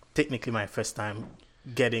technically my first time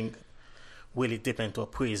getting really deep into a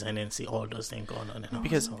prison and see all those things going on.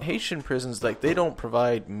 Because Haitian prisons, like, they don't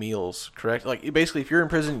provide meals, correct? Like, basically, if you're in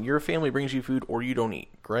prison, your family brings you food or you don't eat,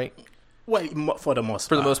 right? Well, for the most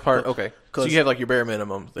part. For the most part, okay. So you have, like, your bare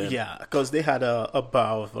minimum then. Yeah, because they had a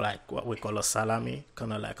bar of, like, what we call a salami,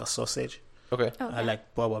 kind of like a sausage. Okay.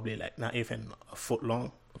 Like, probably, like, not even a foot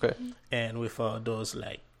long. Okay. And with those,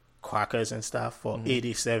 like, crackers and stuff for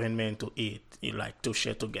 87 men to eat, to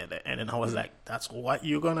share together. And then I was like, that's what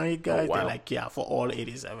you're gonna eat, guys? They're like, yeah, for all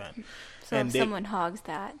 87. So and if someone hogs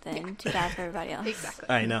that, then too bad for everybody else. Exactly.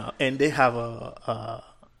 I know. And they have a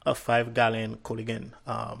 5-gallon Culligan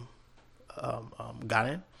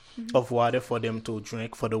gallon of water for them to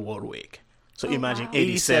drink for the whole week. So imagine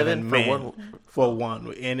 87 men for 1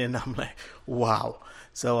 week. And then I'm like, wow.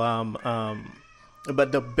 So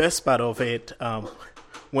but the best part of it,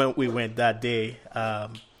 when we went that day,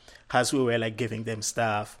 as we were like giving them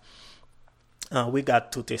stuff, we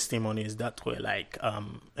got 2 testimonies that were like,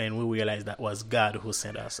 and we realized that was God who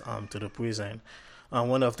sent us to the prison.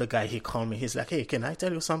 One of the guy, he called me. He's like, hey, can I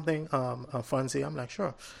tell you something, Francie? I'm like,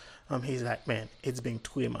 sure. He's like, man, it's been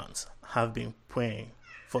 3 months. I've been praying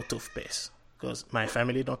for toothpaste because my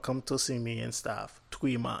family don't come to see me and stuff.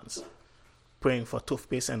 3 months praying for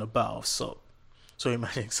toothpaste and a bar of soap. So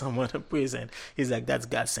imagine someone in prison. He's like, that's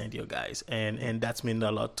God sent you guys. And that's meant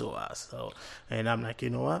a lot to us. So, and I'm like,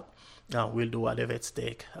 you know what? We'll do whatever it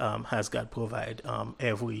takes. Has God provide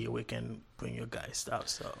every year we can bring you guys stuff.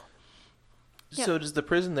 So, Yep. So does the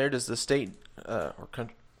prison there, does the state or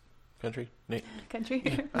country?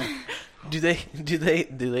 Do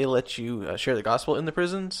they let you share the gospel in the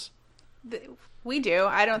prisons? We do.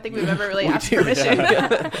 I don't think we've ever really asked permission.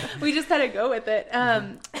 We just kind of go with it.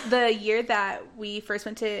 The year that we first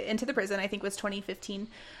went into the prison, I think, was 2015,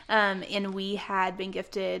 and we had been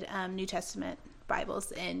gifted New Testament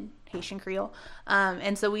Bibles. And Haitian Creole.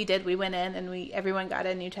 And so we went in and everyone got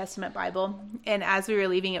a New Testament Bible. And as we were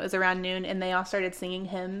leaving, it was around noon, and they all started singing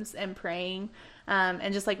hymns and praying,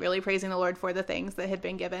 and just like really praising the Lord for the things that had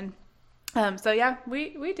been given. So yeah,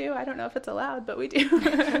 we do. I don't know if it's allowed, but we do.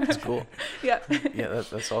 That's cool. Yeah. Yeah,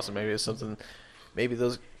 that's awesome. Maybe it's something, maybe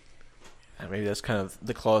that's kind of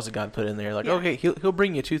the clause that God put in there. Like, Yeah. okay, he'll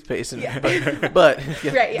bring you toothpaste, and, Yeah. but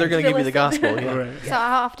yeah, Right, yeah. they're going to give you the Listen. gospel. Yeah. Right. So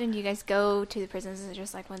how often do you guys go to the prisons? Is it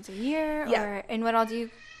just like once a year? Yeah. Or, and what all do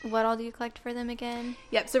you collect for them again?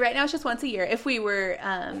 Yep. So right now it's just once a year. If we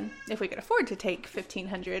could afford to take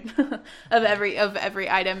 1,500 of every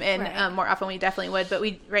item, and Right. more often we definitely would. But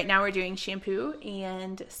right now we're doing shampoo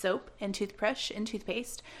and soap and toothbrush and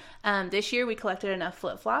toothpaste. This year we collected enough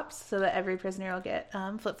flip flops so that every prisoner will get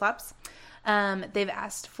flip flops. They've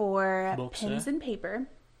asked for Boxer. pens and paper,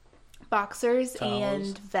 boxers, Towels.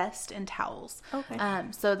 and vest and towels. Okay.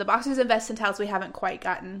 So the boxers and vests and towels we haven't quite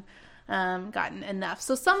gotten enough.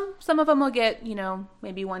 So some of them will get,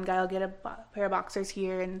 maybe one guy will get a pair of boxers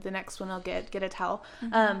here, and the next one will get a towel.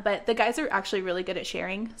 But the guys are actually really good at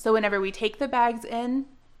sharing. So whenever we take the bags in,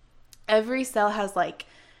 every cell has like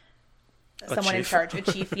someone in chief. charge, a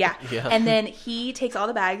chief, yeah. Yeah. And then he takes all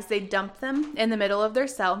the bags, they dump them in the middle of their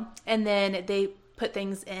cell, and then they put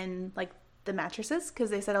things in like the mattresses, because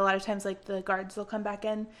they said a lot of times like the guards will come back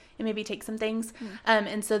in and maybe take some things.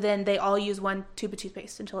 And so then they all use one tube of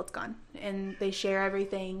toothpaste until it's gone, and they share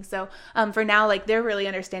everything. So for now, like, they're really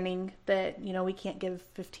understanding that, we can't give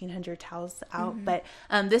 1,500 towels out, but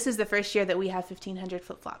this is the first year that we have 1,500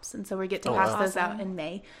 flip-flops, and so we get to Oh, pass wow. those out Awesome. in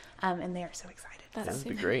May, and they are so excited. That's That'd be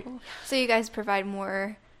super great. cool. So you guys provide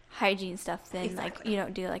more hygiene stuff than like Exactly. you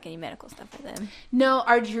don't do like any medical stuff for them. No,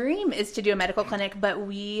 our dream is to do a medical clinic, but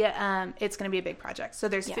it's going to be a big project. So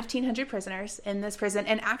there's Yeah. 1,500 prisoners in this prison,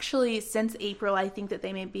 and actually since April, I think that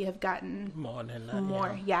they maybe have gotten More than that.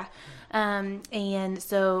 more. Yeah. And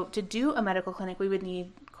so to do a medical clinic, we would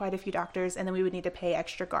need quite a few doctors, and then we would need to pay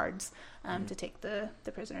extra guards to take the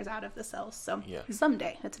prisoners out of the cells. So Yeah.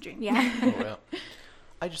 someday, that's a dream. Yeah. Oh, well.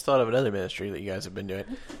 I just thought of another ministry that you guys have been doing,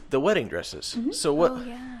 the wedding dresses. So what Oh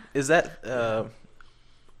yeah. is that?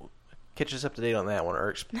 Catch us up to date on that one, or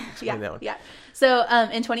explain that one. Yeah. So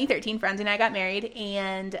in 2013, Franzi and I got married,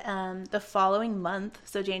 and the following month,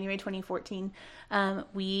 so January 2014,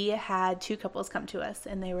 we had two couples come to us,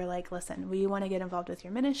 and they were like, listen, we want to get involved with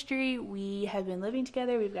your ministry. We have been living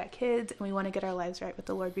together. We've got kids, and we want to get our lives right with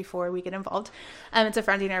the Lord before we get involved. And so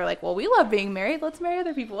Franzi and I were like, well, we love being married. Let's marry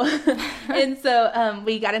other people. And so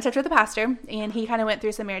we got in touch with the pastor, and he kind of went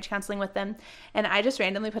through some marriage counseling with them. And I just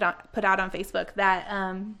randomly put out on Facebook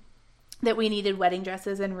that we needed wedding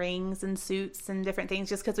dresses and rings and suits and different things,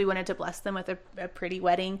 just because we wanted to bless them with a pretty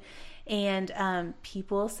wedding. And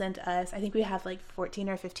people sent us, I think we have like 14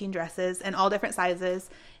 or 15 dresses and all different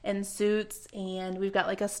sizes and suits. And we've got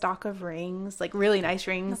like a stock of rings, like really nice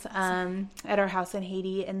rings, at our house in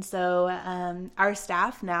Haiti. And so our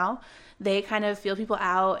staff now, they kind of feel people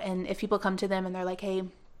out. And if people come to them and they're like, hey,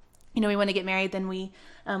 we want to get married, then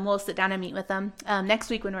we'll sit down and meet with them. Next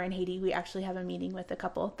week when we're in Haiti, we actually have a meeting with a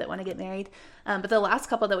couple that want to get married. But the last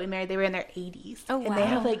couple that we married, they were in their 80s. Oh, And they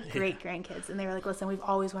have wow. like great grandkids. And they were like, listen, we've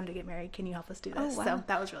always wanted to get married. Can you help us do this? Oh, wow. So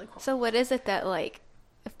that was really cool. So what is it that like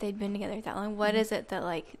if they'd been together that long, what is it that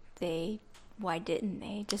like why didn't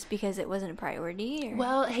they? Just because it wasn't a priority? Or?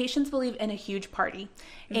 Well, Haitians believe in a huge party,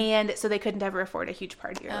 and so they couldn't ever afford a huge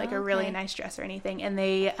party or like a really okay. nice dress or anything. And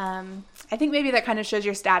they, I think maybe that kind of shows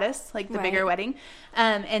your status, like the bigger Right. wedding.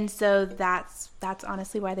 And so that's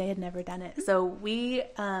honestly why they had never done it. So we,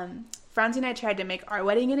 Franzi and I tried to make our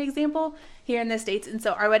wedding an example here in the States. And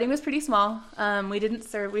so our wedding was pretty small.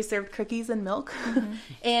 We served cookies and milk.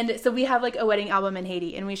 And so we have like a wedding album in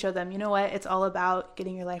Haiti, and we show them, you know what, it's all about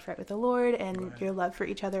getting your life right with the Lord and your love for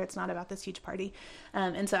each other. It's not about this huge party.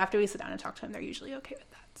 And so after we sit down and talk to them, they're usually okay with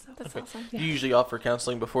that. So That's Okay. awesome. Do you usually offer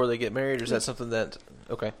counseling before they get married, or is that something that?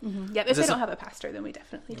 Okay. yeah, Is if they this don't have a pastor, then we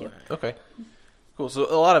definitely do. Okay. Cool.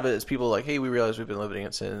 So a lot of it is people like, hey, we realize we've been living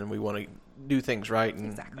in sin and we want to do things right, and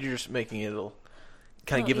Exactly. you're just making it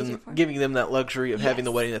kind of little easier for 'em. giving them that luxury of having the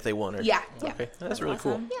Yes. wedding that they wanted. Yeah, yeah. Okay, that's really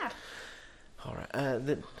cool. awesome. Yeah. All right.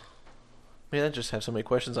 Then, man, I just have so many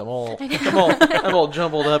questions. I'm all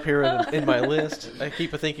jumbled up here in my list. I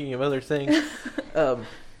keep thinking of other things.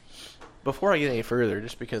 Before I get any further,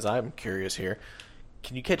 just because I'm curious here,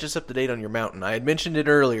 can you catch us up to date on your mountain? I had mentioned it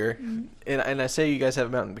earlier, and I say you guys have a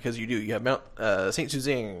mountain because you do. You have Mount Saint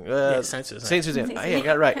Suzanne. Saint Suzanne. Saint Suzanne. Yeah, I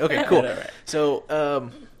got it right. Okay, cool. Got it right.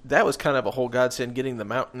 So that was kind of a whole godsend getting the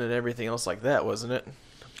mountain and everything else like that, wasn't it?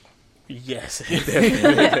 Yes,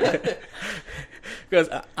 definitely. Because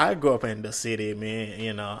I grew up in the city,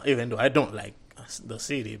 man. Even though I don't like the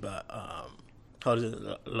city, but how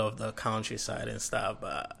to love the countryside and stuff.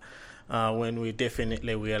 But when we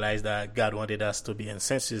definitely realized that God wanted us to be in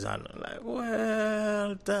St. Suzanne, I'm like,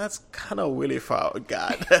 well, that's kind of really far,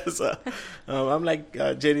 God. So, I'm like,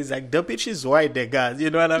 Jenny's like, the beach is right there, God. You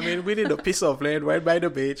know what I mean? We need a piece of land right by the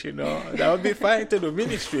beach, you know. That would be fine to do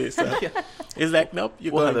ministry. So it's like, nope,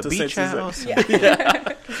 you're We'll going have to a St. beach Suzanne. house.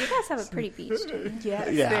 Because you guys have a pretty beach too. Yeah,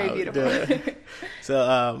 it's very beautiful.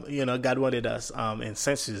 So, God wanted us in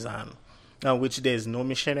St. Suzanne. Which there's no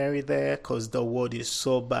missionary there because the word is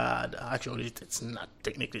so bad. Actually, it's not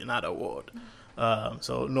technically not a word.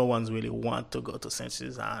 So no one's really want to go to St.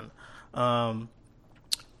 Suzanne.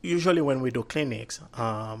 Usually when we do clinics,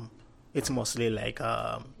 it's mostly like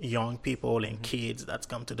young people and kids that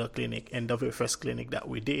come to the clinic. And the very first clinic that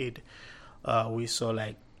we did, we saw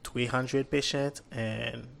like 300 patients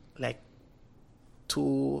and like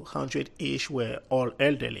 200-ish were all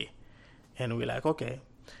elderly. And we're like, okay.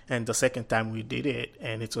 And the second time we did it,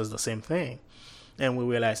 and it was the same thing. And we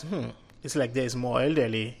realized, it's like there's more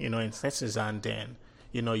elderly, in St. Suzanne than,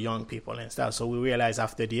 young people and stuff. So we realized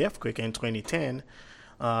after the earthquake in 2010,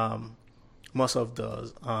 most of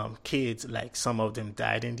those kids, like some of them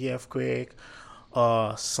died in the earthquake,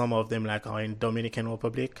 or some of them like are in Dominican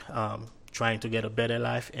Republic, trying to get a better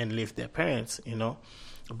life and leave their parents,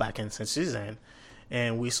 back in St. Suzanne.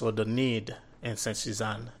 And we saw the need in St.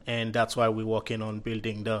 Suzanne, and that's why we're working on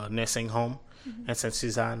building the nursing home in St.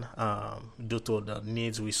 Suzanne, due to the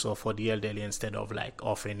needs we saw for the elderly instead of like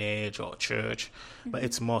orphanage or church, but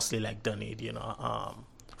it's mostly like the need,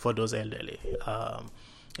 for those elderly.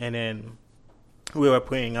 And then we were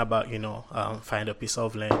praying about, find a piece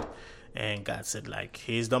of land, and God said like,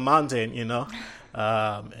 here's the mountain,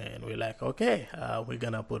 and we're like, okay, we're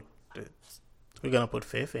gonna put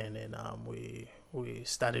faith in, and we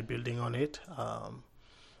started building on it.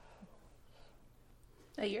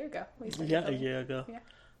 A year ago. A year ago.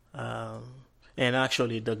 Yeah. And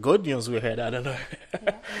actually, the good news we had, I don't know,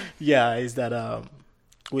 is that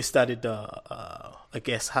we started a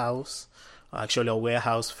guest house, actually a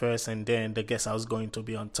warehouse first, and then the guest house going to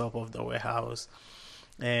be on top of the warehouse.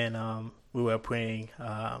 And we were praying.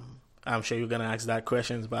 I'm sure you're going to ask that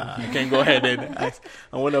questions, but I can go ahead and ask.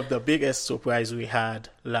 And one of the biggest surprise we had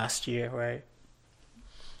last year, right?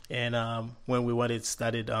 And when we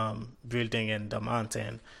started building in the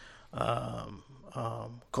mountain,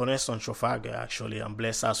 Cornerstone Trafalgar actually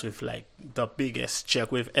blessed us with like the biggest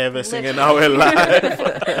check we've ever seen in our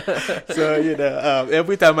life. So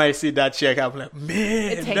every time I see that check, I'm like,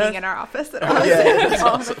 man, it's hanging in our office at all. That's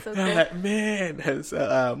awesome. awesome. I'm like, man, and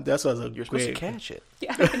so, that was a You're great. supposed to catch it.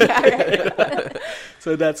 Right.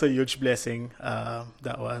 So that's a huge blessing.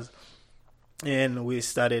 That was, and we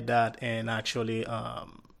started that, and actually.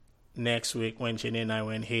 Next week, when Jenny and I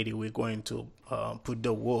were in Haiti, we're going to put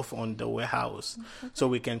the roof on the warehouse, so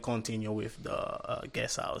we can continue with the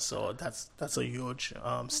guest house. So that's a huge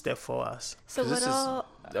step for us. So what all?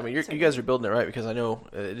 You guys are building it right, because I know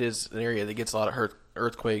it is an area that gets a lot of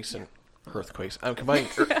earthquakes and earthquakes. I'm combining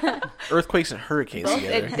earthquakes and hurricanes Both,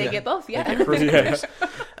 together. they get both, yeah. They get earthquakes.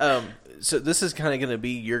 So this is kind of going to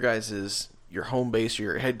be your your home base,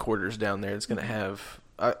 your headquarters down there. It's going to have.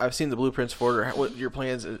 I've seen the blueprints for it. What your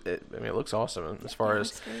plans? It looks awesome as far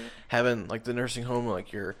as having like the nursing home,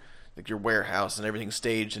 like your warehouse and everything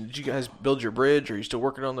staged. And did you guys build your bridge? Or are you still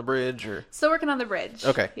working on the bridge? Or Still working on the bridge.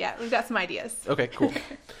 Okay. Yeah, we've got some ideas. Okay, cool.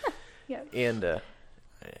 Yeah. And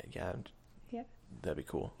Yeah. that'd be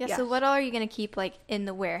cool. Yeah, Yeah. so what all are you going to keep like in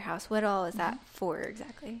the warehouse? What all is that for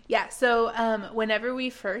exactly? Yeah, so whenever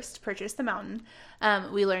we first purchased the mountain,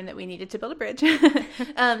 we learned that we needed to build a bridge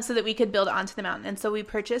so that we could build onto the mountain. And so we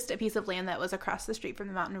purchased a piece of land that was across the street from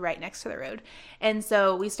the mountain right next to the road. And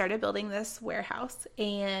so we started building this warehouse,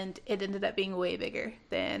 and it ended up being way bigger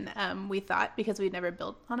than we thought, because we'd never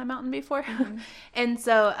built on a mountain before. And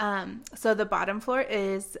so so the bottom floor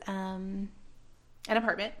is an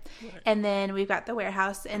apartment, and then we've got the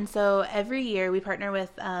warehouse. And so every year we partner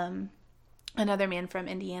with another man from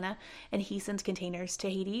Indiana, and he sends containers to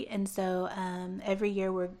Haiti. And so every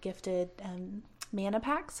year we're gifted manna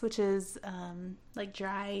packs, which is like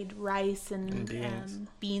dried rice and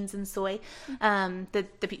beans and soy. The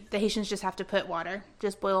Haitians just have to put water,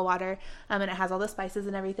 just boil water, and it has all the spices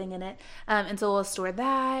and everything in it. And so we'll store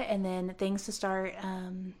that, and then things to start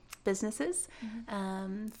businesses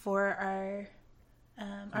for our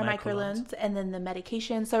microloans, and then the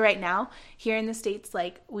medication. So right now here in the States,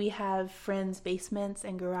 like, we have friends' basements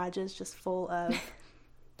and garages just full of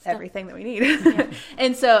everything that we need.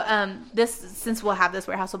 And so since we'll have this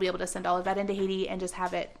warehouse, we'll be able to send all of that into Haiti and just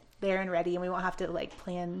have it there and ready, and we won't have to like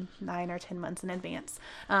plan 9 or 10 months in advance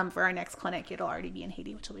for our next clinic. It'll already be in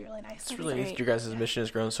Haiti, which will be really nice. It's really great. your guys' mission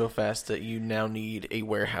has grown so fast that you now need a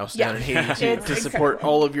warehouse Yeah. down in Haiti to It's support incredible.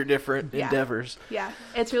 all of your different Yeah. endeavors. Yeah,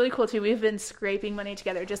 it's really cool too. We've been scraping money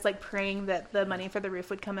together, just like praying that the money for the roof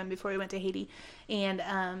would come in before we went to Haiti.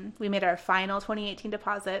 And we made our final 2018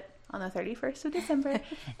 deposit on the 31st of December.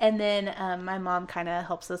 And then my mom kind of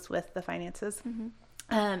helps us with the finances.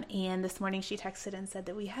 And this morning she texted and said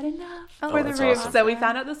that we had enough Oh, for the that's roof. awesome. So we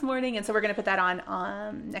found out this morning, and so we're going to put that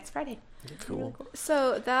on next Friday. Cool.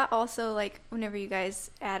 So that also, like, whenever you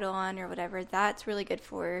guys add on or whatever, that's really good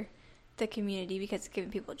for the community because it's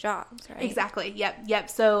giving people jobs, right? Exactly. Yep.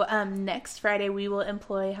 So next Friday we will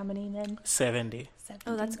employ how many men? 70. 70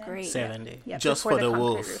 Oh, that's men. great. 70. Yep, Just before for the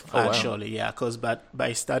concrete roof, roof. Oh, wow. actually, yeah. Because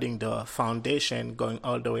by starting the foundation, going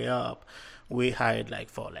all the way up, we hired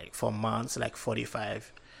for months,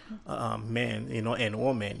 45 men, and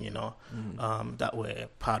women, that were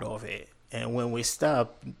part of it. And when we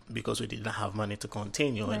stopped, because we did not have money to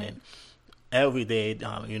continue, and then every day,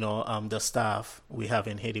 the staff we have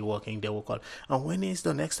in Haiti working, they will call, and when is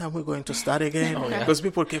the next time we're going to start again? Because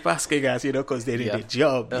people keep asking us, because they need a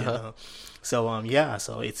job, So,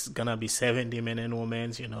 so it's going to be 70 men and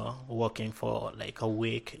women, working for like a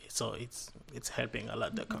week. So it's helping a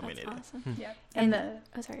lot the community. That's awesome. Yeah. And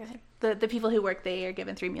Oh, sorry, go ahead. the people who work, they are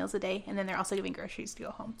given 3 meals a day, and then they're also giving groceries to go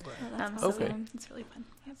home. Oh, that's So Okay. it's really fun.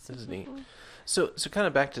 This is neat. So kind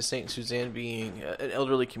of back to St. Suzanne being an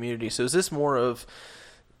elderly community. So is this more of,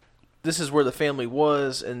 this is where the family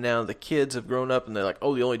was, and now the kids have grown up, and they're like,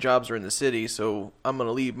 oh, the only jobs are in the city, so I'm going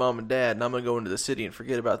to leave mom and dad, and I'm going to go into the city and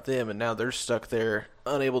forget about them, and now they're stuck there,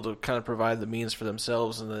 unable to kind of provide the means for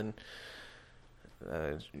themselves, and then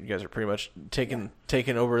you guys are pretty much taking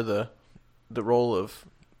over the role of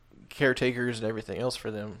caretakers and everything else for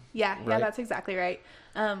them. Yeah, right? that's exactly right.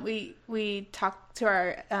 We talk to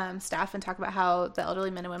our staff and talk about how the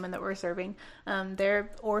elderly men and women that we're serving,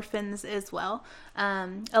 they're orphans as well.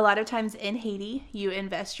 A lot of times in Haiti, you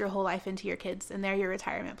invest your whole life into your kids, and they're your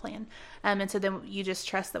retirement plan. And so then you just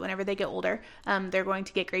trust that whenever they get older, they're going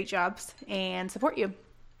to get great jobs and support you.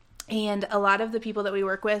 And a lot of the people that we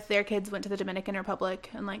work with, their kids went to the Dominican Republic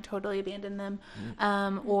and like totally abandoned them,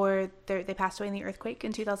 or they passed away in the earthquake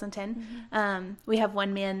in 2010. We have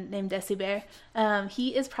one man named Decibert.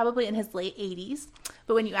 He is probably in his late 80s,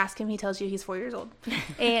 but when you ask him, he tells you he's 4 years old.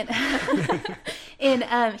 And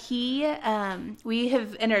we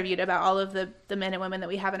have interviewed about all of the men and women that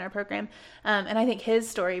we have in our program, and I think his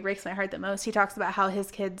story breaks my heart the most. He talks about how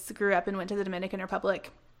his kids grew up and went to the Dominican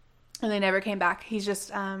Republic, and they never came back. He's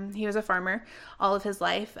just, he was a farmer all of his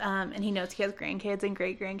life. And he knows he has grandkids and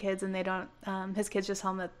great grandkids, and they don't, his kids just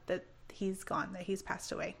tell him that he's gone, that he's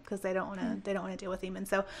passed away, because they don't want to deal with him. And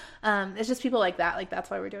so, it's just people like that. Like, that's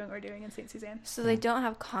why we're doing what we're doing in St. Suzanne. So they don't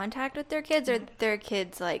have contact with their kids, or their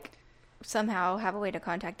kids, like, somehow have a way to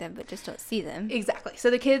contact them but just don't see them. Exactly.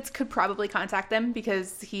 So the kids could probably contact them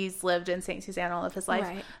because he's lived in St. Suzanne all of his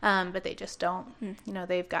life. Right. But they just don't.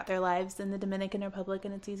 They've got their lives in the Dominican Republic,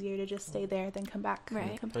 and it's easier to just stay there than come back.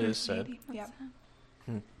 Right. Come That is sad. Haiti. Yeah.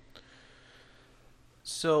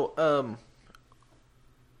 So,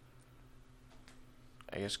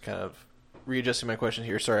 I guess kind of readjusting my question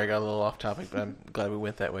here. Sorry, I got a little off topic, but I'm glad we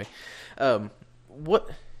went that way.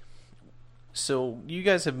 So you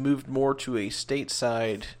guys have moved more to a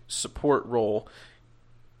stateside support role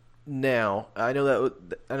now. I know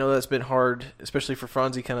that's been hard, especially for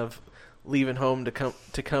Franzi, kind of leaving home to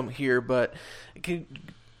come here. But can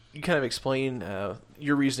you kind of explain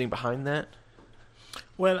your reasoning behind that?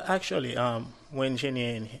 Well, actually, when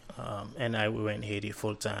Jenny and I we were in Haiti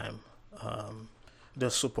full time,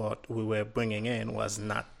 the support we were bringing in was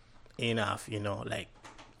not enough,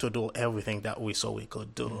 to do everything that we saw we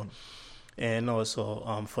could do. Mm-hmm. And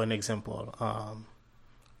also, for an example,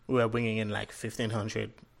 we were bringing in like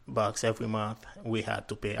 $1,500 every month. We had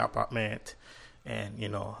to pay apartment, and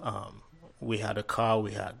we had a car.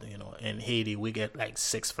 We had, in Haiti we get like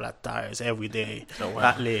 6 flat tires every day,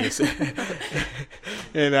 at least.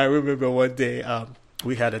 And I remember one day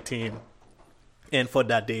we had a team, and for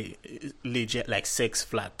that day, legit like 6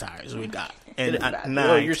 flat tires we got. And at night,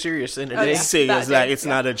 oh, you're serious? In a day? Serious, like it's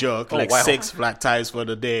not a joke. Oh, like wow. 6 flat tires for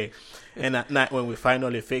the day. And at night when we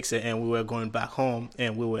finally fixed it and we were going back home,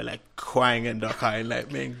 and we were like crying in the car and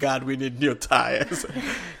like, man, God, we need new tires.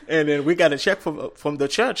 And then we got a check from the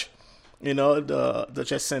church. The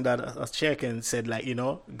church sent out a check and said, like,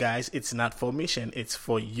 guys, it's not for mission, it's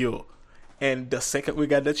for you. And the second we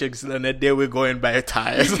got the check, the next day we're going buy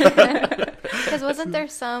tires. Because wasn't there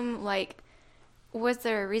some, like, Was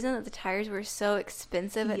there a reason that the tires were so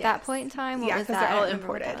expensive at that point in time? What Yeah, was because that? they're I all don't remember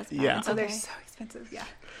what that imported. was Yeah. about. So they're Okay. so expensive. Yeah.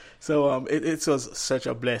 So it was such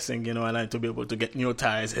a blessing, and to be able to get new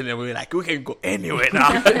tires, and then we were like, we can go anywhere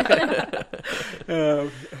now.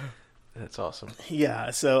 That's awesome.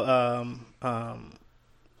 Yeah. So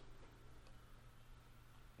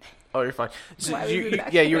Oh, you're fine. So Why was it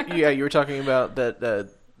back? you were talking about that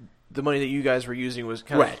the money that you guys were using was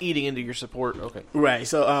kind Right. of eating into your support. Okay. Right.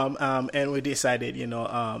 So and we decided,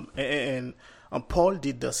 and Paul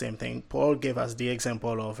did the same thing. Paul gave us the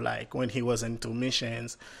example of like when he was into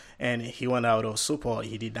missions and he went out of support,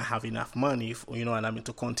 he did not have enough money,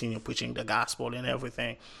 to continue preaching the gospel and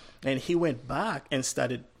everything. And he went back and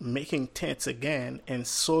started making tents again and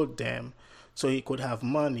sold them so he could have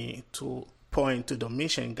money to pour into the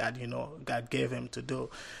mission God gave him to do.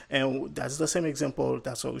 And that's the same example.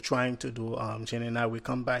 That's what we're trying to do. Jenny and I, we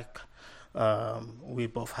come back. We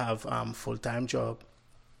both have full-time job.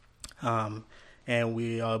 And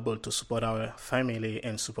we are able to support our family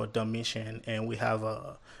and support the mission. And we have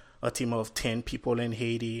a team of 10 people in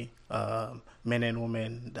Haiti, men and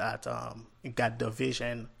women that got the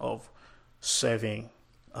vision of serving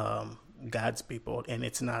God's people. And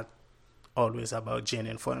it's not always about Jen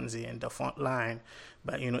and Fonzie in the front line,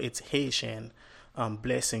 but it's Haitian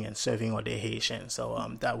blessing and serving other Haitians.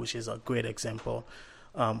 So that which is a great example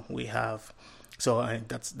we have. So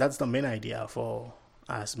that's the main idea for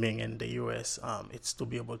us being in the U.S. It's to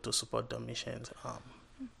be able to support the missions.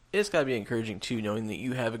 It's got to be encouraging, too, knowing that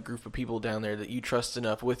you have a group of people down there that you trust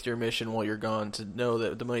enough with your mission while you're gone to know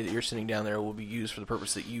that the money that you're sending down there will be used for the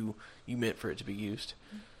purpose that you meant for it to be used.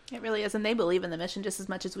 It really is, and they believe in the mission just as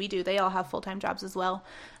much as we do. They all have full-time jobs as well,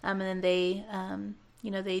 and then they,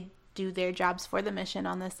 they do their jobs for the mission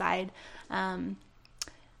on the side.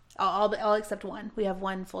 All except one. We have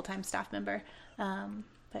one full-time staff member,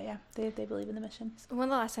 but yeah, they believe in the mission. One of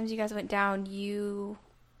the last times you guys went down, you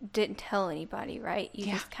didn't tell anybody, right? You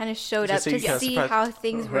Yeah. just kind of showed Just up so to you kinda see surprised- how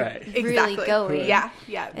things were Right. really going. Yeah.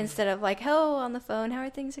 Instead of like, oh, on the phone, how are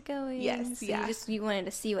things going? Yes, So yeah. you wanted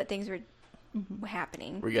to see what things were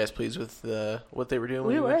happening. Were you guys pleased with what they were doing? when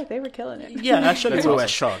We you were. went? They were killing it. Yeah, actually, That's we were awesome.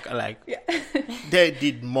 shocked. Like, they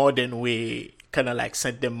did more than we kind of like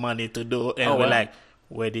sent them money to do, and Oh, we're wow. like,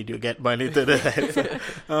 where did you get money to do that?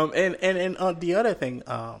 And the other thing,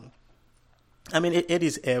 it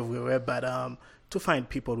is everywhere, but to find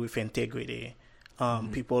people with integrity,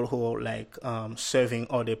 people who are like serving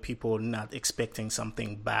other people, not expecting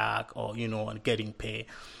something back or getting paid.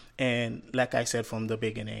 And like I said from the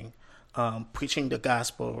beginning, preaching the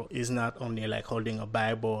gospel is not only like holding a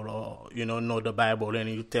Bible or know the Bible and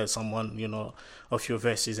you tell someone a few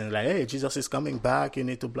verses and like, hey, Jesus is coming back, you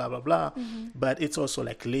need to blah blah blah, but it's also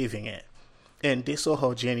like living it. And they saw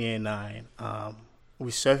how Jenny and I we're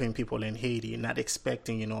serving people in Haiti, not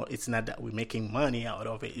expecting, it's not that we're making money out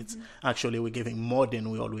of it. It's actually we're giving more than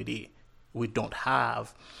we don't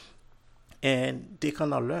have. And they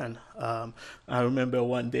cannot learn. I remember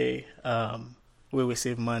one day we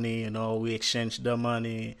received money, we exchanged the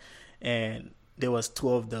money, and there was two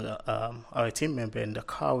of the our team members in the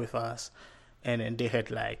car with us, and then they had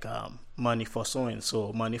like money for so and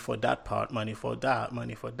so, money for that part, money for that,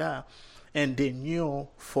 money for that. And they knew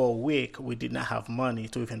for a week we did not have money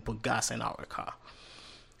to even put gas in our car.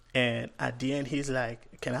 And at the end, he's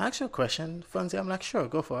like, can I ask you a question, Fonzie? I'm like, sure,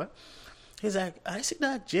 go for it. He's like, I see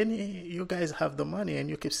that, Jenny, you guys have the money and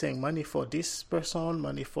you keep saying money for this person,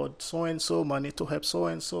 money for so-and-so, money to help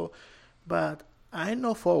so-and-so. But I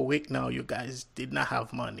know for a week now you guys did not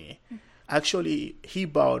have money. Actually, he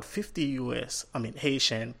borrowed 50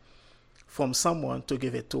 Haitian, from someone to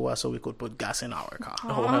give it to us so we could put gas in our car.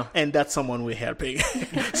 Oh, wow. And that's someone we're helping.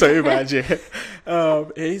 So imagine.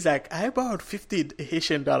 He's like, I borrowed 50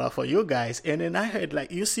 Haitian dollar for you guys. And then I heard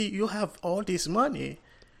like, you see, you have all this money.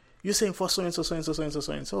 You're saying for so-and-so, so-and-so, so-and-so,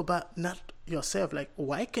 so-and-so, but not yourself. Like,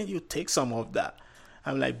 why can't you take some of that?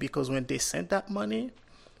 I'm like, because when they sent that money,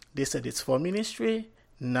 they said it's for ministry,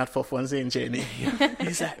 not for Fonzie and Jenny.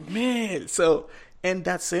 He's like, man. So, and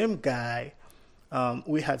that same guy,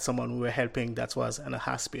 we had someone we were helping that was in a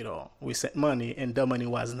hospital. We sent money and the money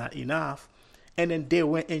was not enough. And then they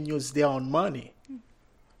went and used their own money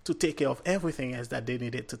to take care of everything else that they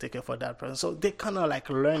needed to take care for that person. So they kind of like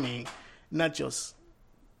learning, not just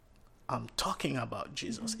talking about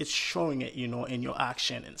Jesus. It's showing it, in your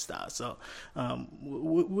action and stuff. So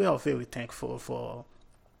we are very thankful for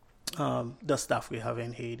the stuff we have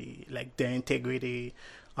in Haiti, like their integrity,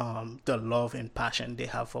 the love and passion they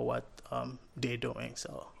have for what they're doing.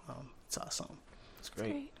 So it's awesome. That's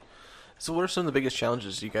great. So what are some of the biggest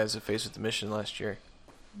challenges you guys have faced with the mission last year?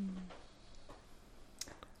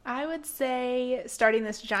 I would say starting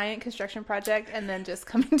this giant construction project and then just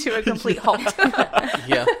coming to a complete halt.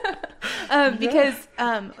 Yeah. Because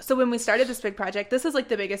so when we started this big project, this is like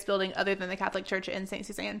the biggest building other than the Catholic Church in St.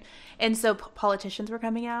 Suzanne. And so politicians were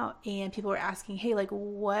coming out and people were asking, hey, like,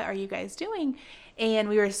 what are you guys doing? And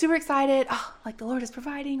we were super excited. Oh, like the Lord is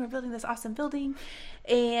providing. We're building this awesome building.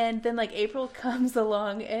 And then like April comes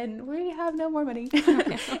along and we have no more money.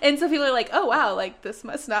 And so people are like, oh, wow, like this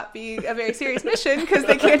must not be a very serious mission because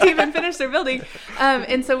they can't even finish their building.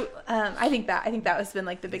 And so I think that has been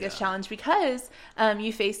like the biggest challenge because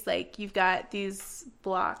you face like you've got these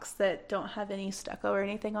blocks that don't have any stucco or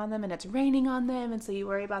anything on them and it's raining on them. And so you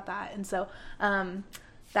worry about that. And so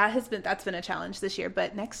that's been a challenge this year,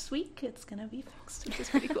 but next week it's going to be fixed, which is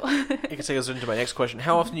pretty cool. I guess that goes into my next question.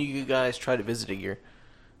 How often do you guys try to visit a year?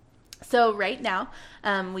 So right now,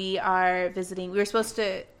 we are visiting. We were supposed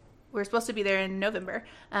to be there in November,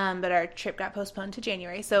 but our trip got postponed to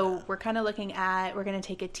January. So we're kind of looking at, we're going to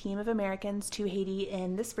take a team of Americans to Haiti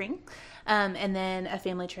in the spring, and then a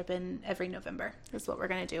family trip in every November is what we're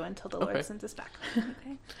going to do until the Lord sends us back.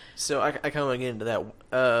 Okay. So I kind of want to get into that.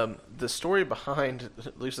 The story behind,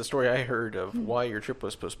 at least the story I heard of why your trip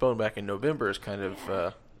was postponed back in November is kind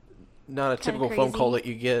of not a typical phone call that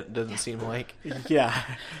you get, doesn't seem like. Yeah.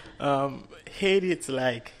 Haiti, it's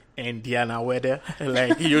like Indiana weather.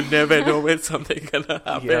 Like, you never know when something's going to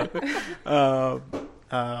happen.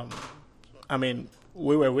 Yeah. I mean,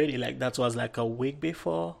 we were ready. Like, that was like a week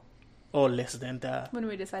before or less than that. When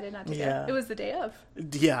we decided not to Yeah. go. It was the day of.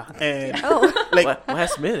 Yeah. And Like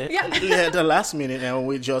last minute. yeah, the last minute, and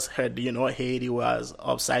we just heard, Haiti was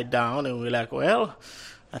upside down, and we're like, well,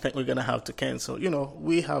 I think we're going to have to cancel.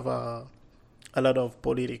 We have a lot of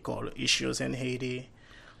political issues in Haiti.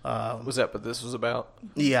 Was that what this was about?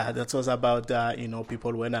 Yeah, that was about that.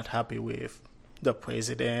 People were not happy with the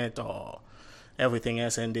president or everything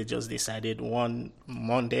else, and they just decided one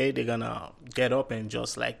Monday they're going to get up and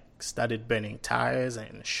just like started burning tires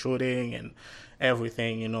and shooting and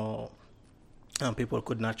everything, and people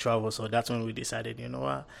could not travel. So that's when we decided,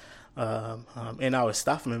 what? And our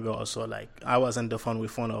staff member also, like, I was on the phone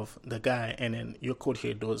with one of the guy, and then you could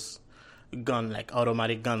hear those like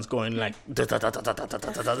automatic guns going like so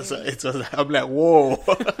it was I'm like, whoa.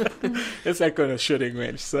 It's like on a shooting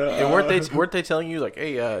range. So And weren't they telling you like,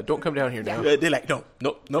 hey, don't come down here now? they're like, no,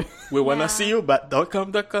 we want to see you, but don't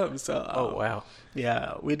come. So Oh wow.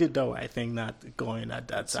 yeah, we did the right thing not going at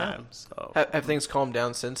that time. So Have things calmed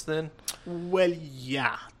down since then? well,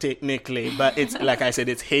 yeah, technically, but it's like I said,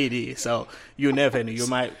 it's Haiti, so you never know. You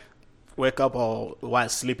might wake up or while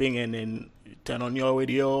sleeping and then turn on your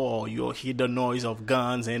radio, or you'll hear the noise of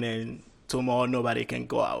guns, and then tomorrow nobody can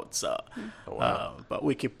go out. So, but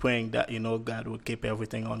we keep praying that God will keep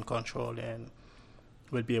everything on control, and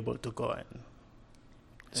we'll be able to go and.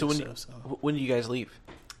 So when do you guys leave?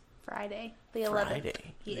 Friday, the 11th. Friday.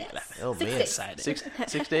 Yes. Oh 6 man, days.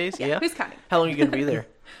 6 days? Yeah. Who's counting? How long are you going to be there?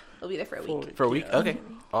 We'll be there for a week. For a week? Okay.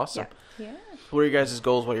 Awesome. Yeah. What are your guys'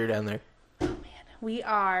 goals while you're down there? We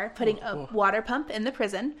are putting a water pump in the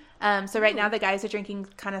prison. So right now the guys are drinking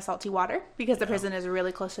kind of salty water because the prison is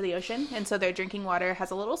really close to the ocean. And so their drinking water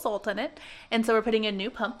has a little salt in it. And so we're putting a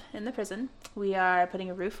new pump in the prison. We are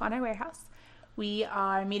putting a roof on our warehouse. We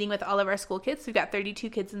are meeting with all of our school kids. We've got 32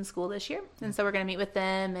 kids in school this year. And so we're going to meet with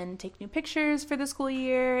them and take new pictures for the school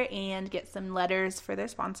year and get some letters for their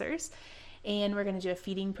sponsors. And we're going to do a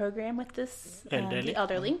feeding program with the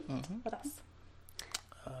elderly. Mm-hmm. What else?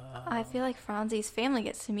 I feel like Franzi's family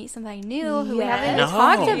gets to meet somebody new who we Yes. haven't No.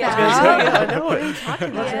 talked Yeah. about. I know. What are you talking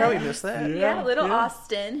about? How we missed that? Yeah, little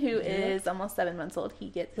Austin, who is almost 7 months old.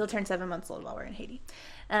 He'll turn 7 months old while we're in Haiti,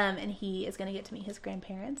 and he is going to get to meet his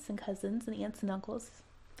grandparents and cousins and aunts and uncles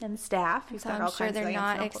and staff. He's So got I'm all sure kinds of they're aunts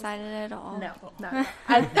not and uncles. excited at all. No, no.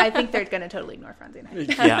 I think they're going to totally ignore Franzi and I.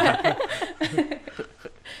 Yeah.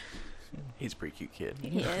 He's a pretty cute kid.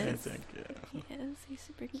 He is. I think, yeah. He is. He's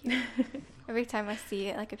super cute. Every time I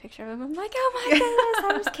see like a picture of him, I'm like, oh my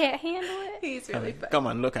goodness, I just can't handle it. He's really fun. Come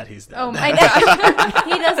on, look at his dad. Oh I my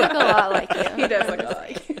know. He does look a lot like him. He does look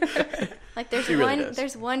alike. Like there's He really one does.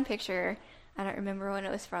 there's one picture, I don't remember when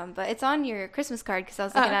it was from, but it's on your Christmas card because I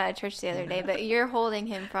was looking at it at church the other day. But you're holding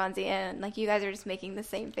him, Franzi, and like you guys are just making the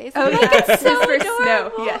same face. Oh, I'm like, yeah. it's so For adorable.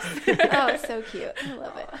 snow, yes. Oh, it's so cute. I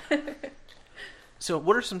love it. So,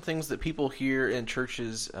 what are some things that people hear in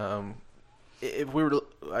churches? If we were to,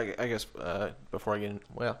 I guess, before I get in,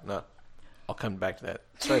 well, no, I'll come back to that.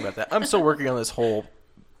 Sorry about that. I'm still working on this whole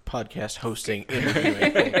podcast hosting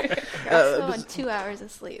interviewing thing. I'm still on 2 hours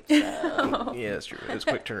of sleep. So. Yeah, that's true. It's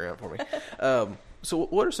a quick turnaround for me. So,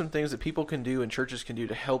 what are some things that people can do and churches can do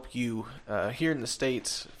to help you here in the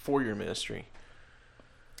States for your ministry?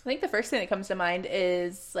 I think the first thing that comes to mind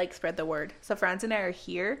is like spread the word. So Franz and I are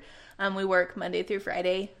here. We work Monday through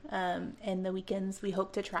Friday, and the weekends we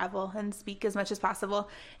hope to travel and speak as much as possible.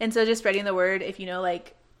 And so just spreading the word, if you know,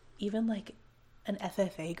 like even like an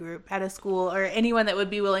FFA group at a school or anyone that would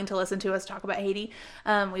be willing to listen to us talk about Haiti,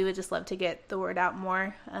 we would just love to get the word out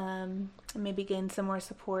more, and maybe gain some more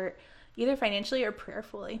support, either financially or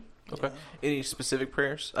prayerfully. Okay. Any specific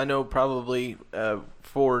prayers? I know probably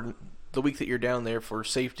for the week that you're down there, for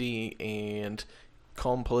safety and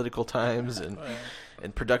calm political times and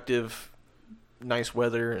productive, nice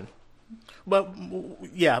weather. And But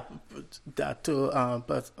yeah, that too.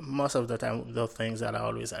 But most of the time, the things that I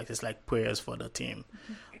always ask is like prayers for the team.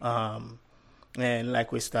 And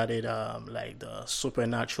like we started, like the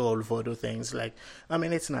supernatural voodoo things. Like, I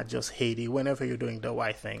mean, it's not just Haiti. Whenever you're doing the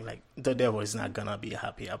right thing, like the devil is not gonna be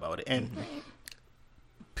happy about it. And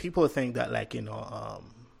people think that, like, you know,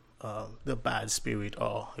 the bad spirit,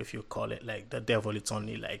 or if you call it like the devil, it's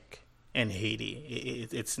only like in Haiti.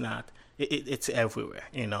 It's not. It's everywhere.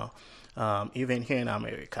 You know, even here in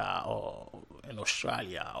America or in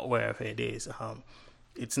Australia or wherever it is.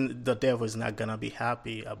 It's the devil is not gonna be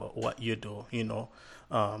happy about what you do, you know,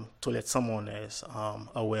 to let someone else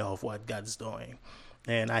aware of what God's doing.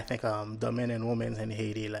 And I think the men and women in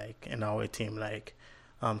Haiti, like in our team, like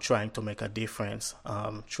trying to make a difference,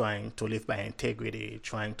 trying to live by integrity,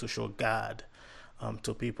 trying to show God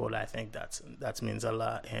to people. I think that means a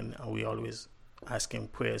lot, and we always asking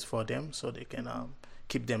prayers for them so they can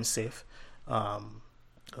keep them safe.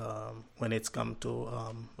 When it's come to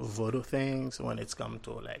voodoo things, when it's come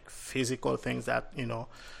to like physical things that, you know,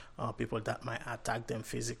 people that might attack them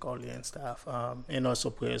physically and stuff, and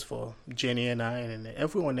also prayers for Jenny and I and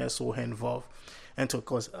everyone else who are involved. And so,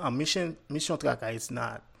 because Mission Tracker is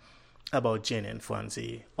not about Jenny and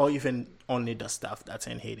Franzi or even only the staff that's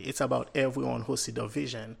in Haiti. It's about everyone who see the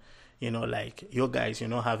vision, you know, like you guys, you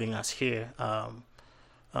know, having us here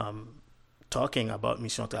talking about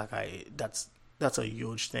Mission Tracker. That's a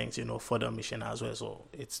huge thing, you know, for the mission as well. So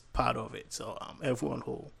it's part of it. So everyone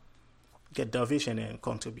who get the vision and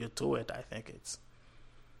contribute to it, I think it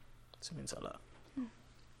means a lot.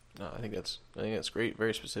 no, I think that's great.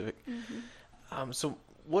 Very specific. So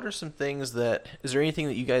what are some things is there anything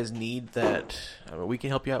that you guys need that we can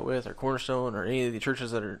help you out with, or Cornerstone, or any of the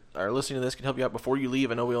churches that are listening to this can help you out before you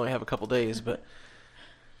leave? I know we only have a couple days, but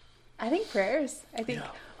I think prayers. I think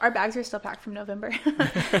our bags are still packed from November.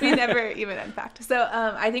 We never even unpacked. So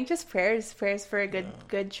I think just prayers for a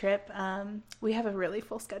good trip. We have a really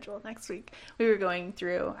full schedule next week. We were going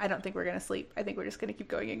through, I don't think we're going to sleep. I think we're just going to keep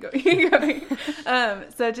going and going and going.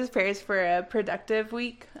 So just prayers for a productive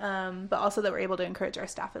week, but also that we're able to encourage our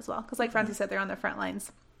staff as well. Because like Francie said, they're on the front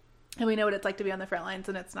lines. And we know what it's like to be on the front lines,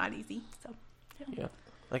 and it's not easy. So yeah.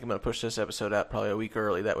 I think I'm going to push this episode out probably a week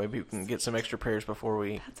early. That way people can get some extra prayers before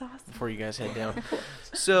That's awesome. before you guys head down.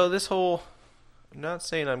 So this whole, I'm not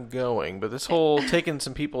saying I'm going, but this whole taking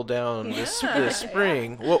some people down this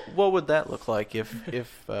spring, what would that look like if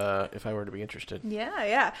I were to be interested?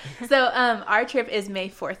 Yeah. So our trip is May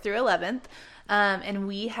 4th through 11th, and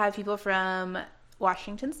we have people from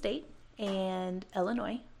Washington State and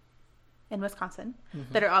Illinois and Wisconsin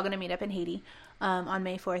that are all going to meet up in Haiti on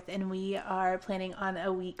May 4th, and we are planning on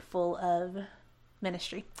a week full of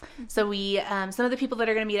ministry. So we some of the people that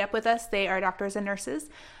are going to meet up with us, they are doctors and nurses,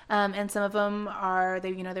 and some of them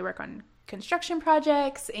they work on construction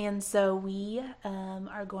projects, and so we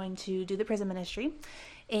are going to do the prison ministry,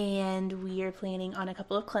 and we are planning on a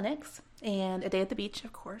couple of clinics and a day at the beach,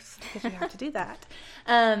 of course, because you have to do that.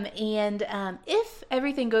 If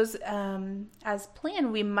everything goes as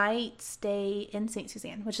planned, we might stay in St.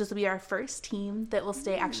 Suzanne, which will be our first team that will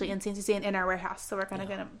stay actually in St. Suzanne in our warehouse. So we're kind of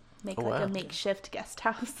going to make a makeshift guest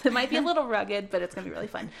house. It might be a little rugged, but it's going to be really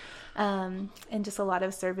fun. And just a lot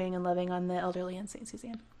of serving and loving on the elderly in St.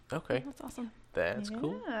 Suzanne. Okay. That's awesome. That's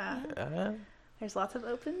cool. There's lots of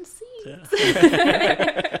open seats. Do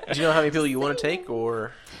you know how many people you want to take,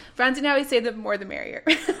 or? Franz and I always say the more the merrier.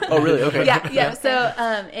 Oh, really? Okay. Yeah. So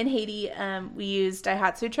in Haiti, we use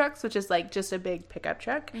Daihatsu trucks, which is like just a big pickup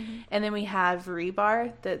truck. And then we have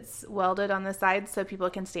rebar that's welded on the sides so people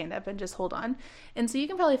can stand up and just hold on. And so you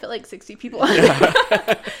can probably fit like 60 people.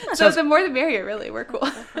 So the more the merrier, really. We're cool.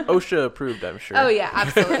 OSHA approved, I'm sure. Oh, yeah,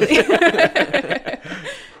 absolutely.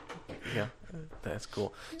 Yeah. That's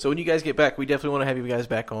cool. So when you guys get back, we definitely want to have you guys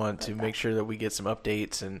back on to make sure that we get some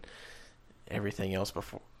updates and everything else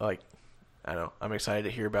before, like, I don't know. I'm excited to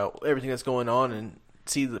hear about everything that's going on and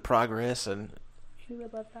see the progress, and We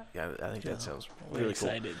would love that. yeah, I think that sounds really cool.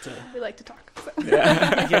 Excited too. We like to talk.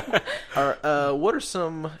 So. What are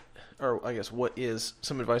some or I guess, what is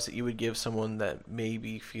some advice that you would give someone that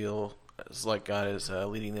maybe feels like God is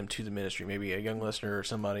leading them to the ministry? Maybe a young listener or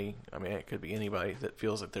somebody. I mean, it could be anybody that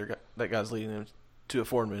feels that that God's leading them to a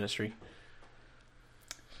foreign ministry.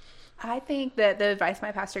 I think that the advice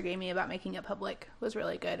my pastor gave me about making it public was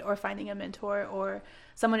really good, or finding a mentor or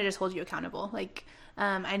someone to just hold you accountable. Like,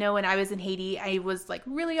 I know when I was in Haiti, I was like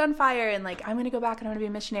really on fire and like, I'm going to go back and I'm going to be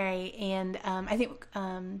a missionary. And I think,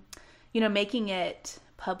 making it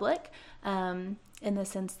public in the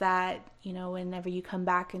sense that, whenever you come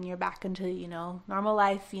back and you're back into, normal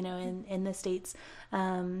life, in the States,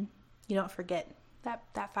 you don't forget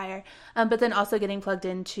that fire. But then also getting plugged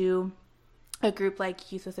into a group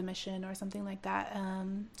like Youth with a Mission or something like that,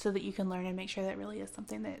 so that you can learn and make sure that really is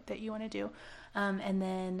something that you want to do. And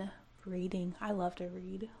then reading. I love to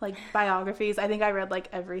read, like biographies. I think I read like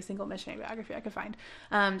every single missionary biography I could find,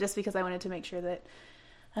 just because I wanted to make sure that,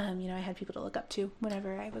 I had people to look up to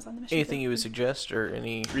whenever I was on the mission. Anything you would suggest, or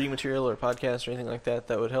any reading material or podcast or anything like that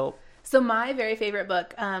would help? So my very favorite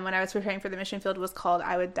book when I was preparing for the mission field was called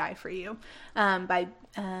I Would Die for You, by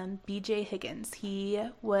B.J. Higgins. He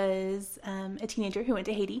was a teenager who went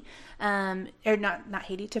to Haiti, or not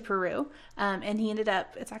Haiti, to Peru. And he ended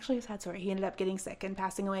up, it's actually a sad story, he ended up getting sick and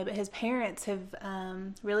passing away. But his parents have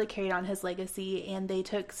really carried on his legacy, and they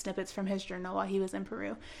took snippets from his journal while he was in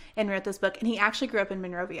Peru and wrote this book. And he actually grew up in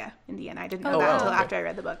Monrovia, Indiana. I didn't know that until after I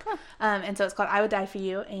read the book. And so it's called I Would Die for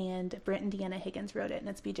You, and Brent and Deanna Higgins wrote it, and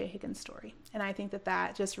it's B.J. Higgins' story. And I think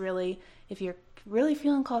that just really, if you're really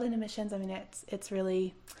feeling called into missions, I mean, it's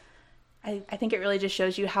really, I think it really just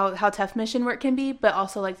shows you how tough mission work can be, but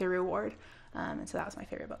also like the reward. And so that was my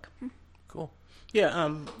favorite book. Cool.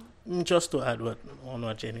 Yeah, just to add on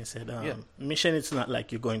what Jenny said, mission, it's not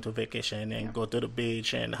like you're going to vacation and go to the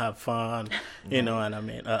beach and have fun, and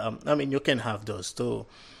I mean, you can have those too,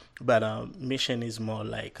 but mission is more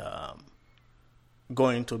like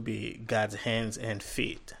going to be God's hands and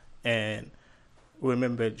feet. And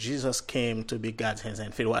remember, Jesus came to be God's hands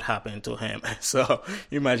and feet. What happened to him? So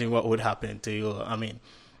imagine what would happen to you. I mean,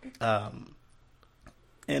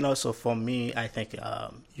 and also for me, I think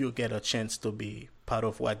you get a chance to be part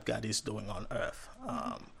of what God is doing on earth.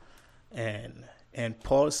 And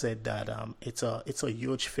Paul said that it's a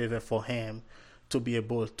huge favor for him to be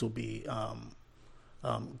able to be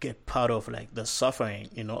get part of like the suffering,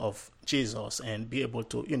 of Jesus, and be able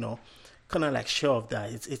to, kind of like show off that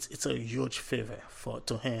it's a huge favor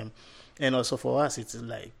to him. And also for us, it's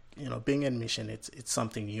like, being in mission, it's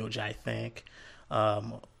something huge, I think.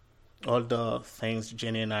 All the things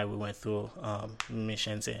Jenny and we went through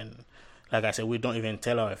missions, and like I said, we don't even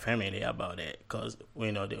tell our family about it, because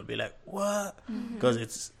we know they'll be like, what? Because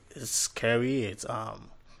it's scary, it's kind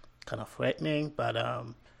of threatening, but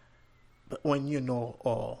when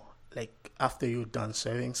or like after you're done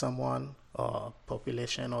serving someone or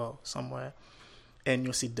population or somewhere, and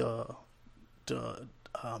you see the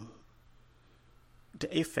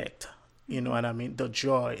effect, what I mean, the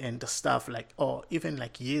joy and the stuff, like, or even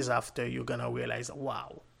like years after, you're gonna realize,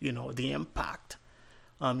 wow, the impact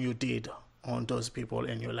you did on those people,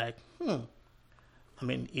 and you're like, I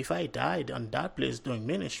mean, if I died on that place doing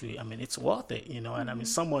ministry, I mean, it's worth it, and I mean,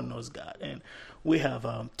 someone knows God. And we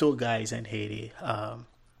have two guys in Haiti.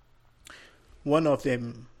 One of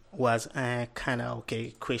them was kind of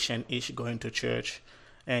Christian-ish, going to church,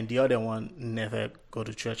 and the other one never go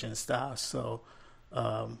to church and stuff. So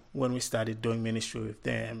when we started doing ministry with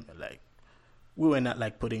them, like, we were not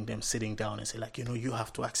like putting them sitting down and say like, you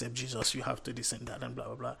have to accept Jesus, you have to this and that and blah,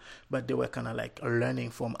 blah, blah. But they were kind of like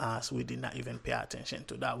learning from us. We did not even pay attention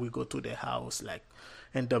to that. We go to their house like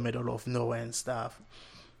in the middle of nowhere and stuff.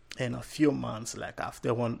 And a few months like after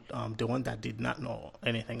the one that did not know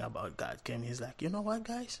anything about God came, he's like, you know what,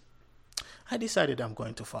 guys? I decided I'm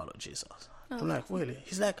going to follow Jesus. I'm like, really?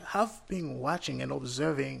 He's like, I've been watching and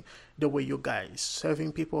observing the way you guys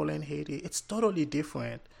serving people in Haiti. It's totally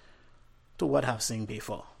different to what I've seen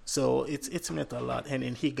before. So it's meant a lot. And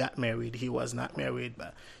then he got married. He was not married,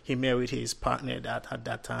 but he married his partner at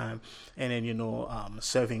that time. And then,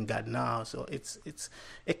 serving God now. So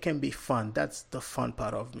it can be fun. That's the fun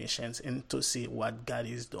part of missions, and to see what God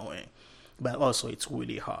is doing. But also it's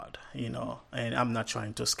really hard, and I'm not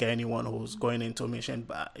trying to scare anyone who's going into mission,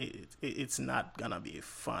 but it's not gonna be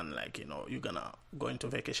fun. Like, you're gonna go into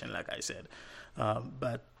vacation, like I said.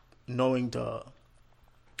 But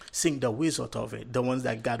seeing the result of it, the ones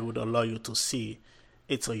that God would allow you to see,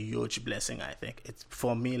 it's a huge blessing, I think. It's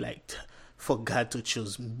for me, like, for God to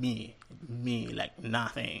choose me, like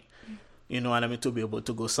nothing, what I mean, to be able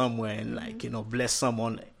to go somewhere and like, bless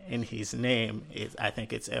someone in his name, I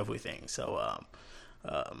think it's everything. So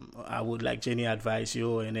I would like Jenny advise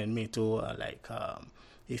you, and then me too.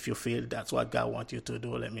 If you feel that's what God wants you to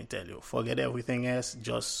do, let me tell you, forget everything else.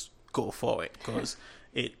 Just go for it, because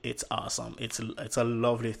it's awesome. It's a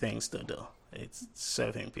lovely things to do. It's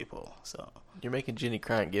serving people. So You're making Jenny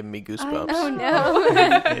cry and giving me goosebumps. Oh no.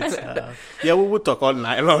 it's, we would talk all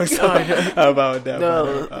night long about that.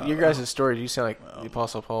 No, but, your guys' stories, you sound like the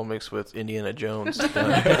Apostle Paul mixed with Indiana Jones.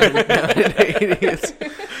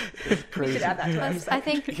 It's crazy. Should add that to us. I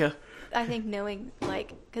think Yeah. knowing,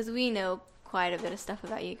 like, because we know quite a bit of stuff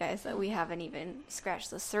about you guys that we haven't even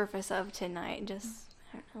scratched the surface of tonight. Just,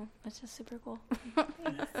 I don't know, it's just super cool.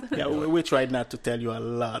 we tried not to tell you a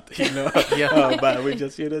lot, Yeah. but we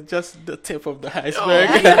just, just the tip of the Oh,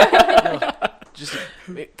 iceberg. Just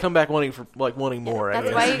come back wanting more. I That's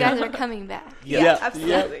guess. why you guys are coming back. Yeah.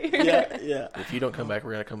 absolutely. Yeah. If you don't come back,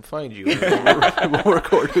 we're gonna come find you. We'll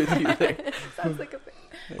record with you there. Sounds like a thing.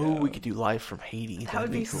 Oh, we could do live from Haiti. That That'd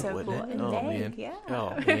would be cool, so wouldn't cool. it? In Oh May, man. yeah.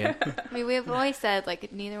 Oh man. I mean, we've always said,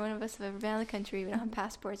 like, neither one of us have ever been out of the country. We don't have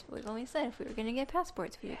passports, but we've always said if we were going to get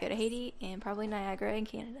passports, we would go to Haiti and probably Niagara in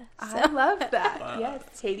Canada. I love that.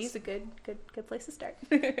 Yes, Haiti's a good place to start.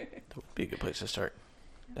 That would be a good place to start.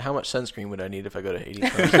 How much sunscreen would I need if I go to Haiti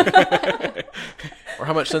first? Or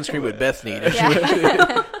how much sunscreen would Beth need?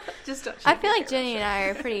 Yeah. Just don't I feel like Jenny and I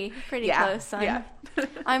are pretty Yeah, close.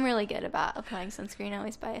 I'm really good about applying sunscreen. I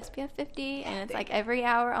always buy SPF 50, and it's like every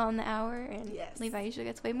hour on the hour. And Yes. Levi usually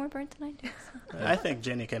gets way more burnt than I do. So. I think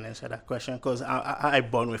Jenny can answer that question, because I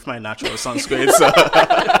born with my natural sunscreen. So.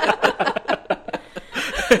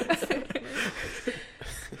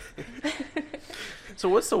 So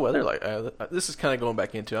what's the weather like? This is kind of going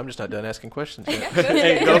back into. I'm just not done asking questions yet.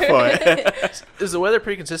 Hey, go for it. Is the weather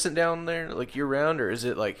pretty consistent down there, like year round, or is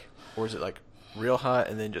it like real hot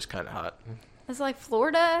and then just kind of hot? Is it like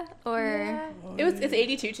Florida or? Yeah. It's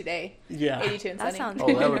 82 today. Yeah. 82 and That sunny. sounds Oh,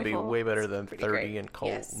 that would be Wonderful. way better than Pretty 30 great. and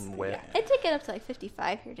cold Yes. and wet. It did get up to like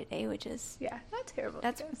 55 here today, which is Yeah, not terrible.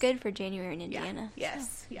 that's Yes. good for January in Yeah. Indiana.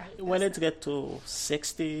 Yes. Yeah. When it get to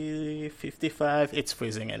 60, 55, it's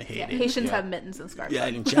freezing in Yeah. Haiti. Haitians have mittens and scarves. Yeah,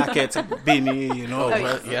 and jackets, and beanie, Oh,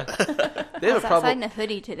 yeah. right, yeah. They I have was a outside problem. in a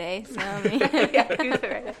hoodie today, so I mean, Yeah, you're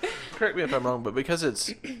right. Correct me if I'm wrong, but because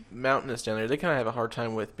it's mountainous down there, they kind of have a hard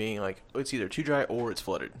time with being like, it's either too dry or it's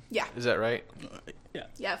flooded. Yeah. Is that right?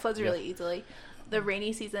 Yeah, it floods really easily. The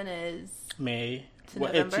rainy season is May. To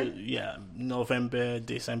November? November,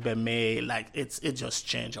 December, May. Like it just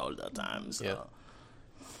change all the time. So.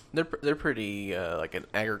 Yeah. They're pretty like an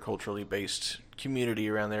agriculturally based community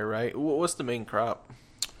around there, right? What's the main crop?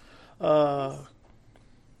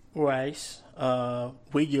 Rice.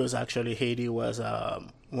 We use actually Haiti was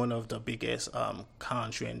one of the biggest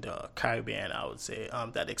country in the Caribbean, I would say,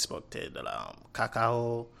 that exported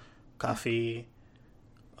cacao, coffee,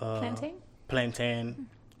 plantain,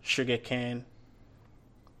 sugar cane.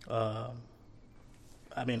 I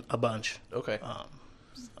mean, a bunch. Okay.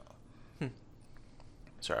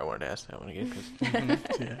 Sorry, I wanted to ask that one again. 'Cause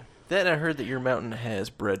Yeah. then I heard that your mountain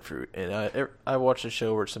has breadfruit, and I watched a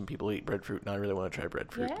show where some people eat breadfruit, and I really want to try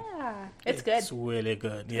breadfruit. Yeah, it's good. It's really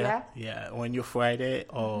good. Yeah. Yeah. When you fry it,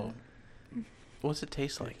 What's it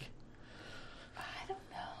taste like? I don't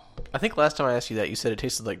know. I think last time I asked you that, you said it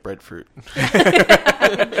tasted like breadfruit. Sounds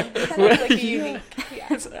like a unique.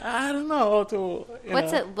 Yeah. I don't know how to.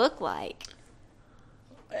 what's it look like?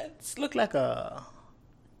 It's look like a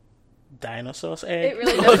dinosaur's egg. It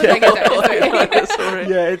really does look like a dinosaur.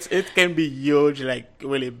 Yeah, it can be huge, like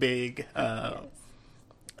really big.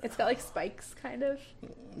 It's got like spikes, kind of,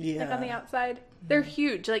 Yeah. like on the outside. They're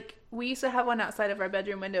huge. Like we used to have one outside of our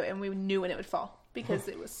bedroom window, and we knew when it would fall because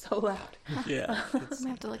it was so loud. Yeah. I'm gonna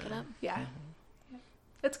have to look it up. Yeah,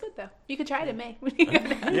 it's good though. You could try it in May.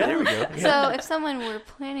 Yeah. There we go. So if someone were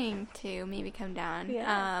planning to maybe come down,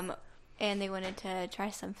 Yes. and they wanted to try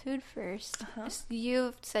some food first, Uh-huh.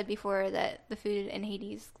 you've said before that the food in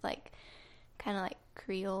Haiti's like kind of like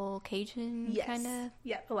Creole Cajun Yes. kind of.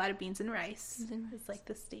 Yeah, a lot of beans and rice. Beans and It's like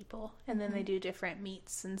the staple. And then they do different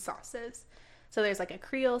meats and sauces. So there's like a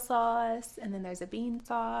Creole sauce, and then there's a bean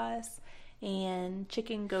sauce, and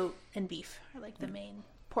chicken, goat, and beef are like the main.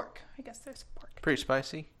 Pork. I guess there's pork. Pretty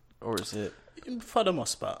spicy, or is it For the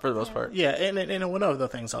most part. for the most part? Yeah, and one of the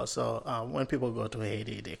things also, when people go to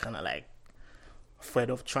Haiti, they kind of like afraid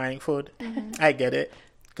of trying food. I get it,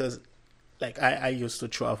 because like I used to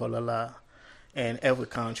travel a lot, and every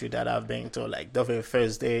country that I've been to, like the very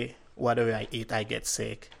first day, whatever I eat, I get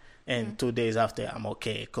sick, and 2 days after I'm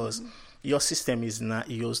okay, because your system is not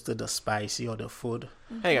used to the spicy or the food.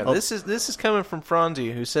 Hang on, this is coming from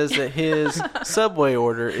Franzi, who says that his Subway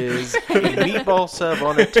order is a meatball sub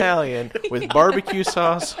on Italian with barbecue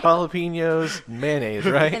sauce, jalapenos, mayonnaise,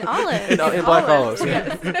 right? And olives. And black olives.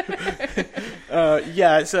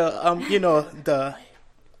 Yeah. So you know, the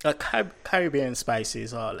Caribbean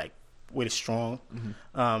spices are like really strong.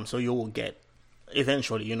 So you will get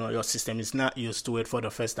eventually, you know, your system is not used to it for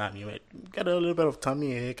the first time. You might get a little bit of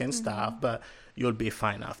tummy ache and stuff, but you'll be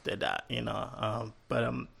fine after that, you know.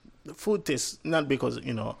 But the food tastes not because,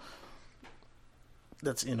 you know,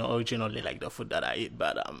 that's, you know, originally like the food that I eat,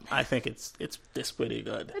 but I think it's pretty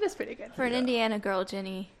good. It is pretty good. For an Indiana girl,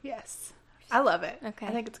 Jenny. Yes. I love it. Okay.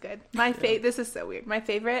 I think it's good. This is so weird. My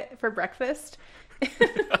favorite for breakfast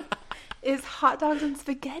is hot dogs and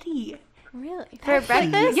spaghetti. Really? For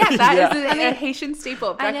breakfast? Yeah, that is a Haitian staple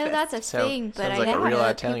of I breakfast. know that's a thing, but sounds I like a didn't real know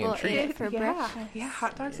that Italian people treat. ate it for breakfast. Yeah,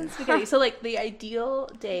 hot dogs and spaghetti. So, like, the ideal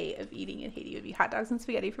day of eating in Haiti would be hot dogs and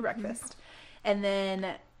spaghetti for breakfast. And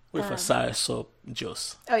then... With a sour soap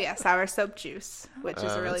juice. Oh, yeah, sour soap juice, which is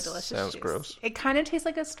a really that delicious sounds juice. gross. It kind of tastes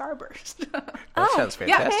like a Starburst. That sounds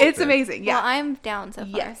yeah, fantastic. it's amazing. Yeah. Well, I'm down so far.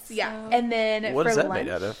 Yes, yeah. so- And then What for is that lunch,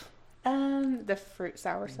 made out of? the fruit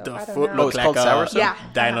sour soap. The I don't food know. Oh, look it's like called sour soap? Yeah.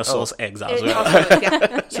 dinosaur's eggs as It well. also is,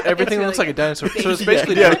 yeah. So Yeah, everything it's looks like a really dinosaur. So it's Yeah,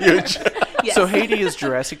 basically huge. Yes. So Haiti is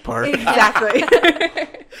Jurassic Park. Exactly.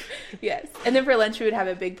 Yes. And then for lunch, we would have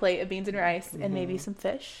a big plate of beans and rice and maybe some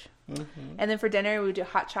fish. And then for dinner, we would do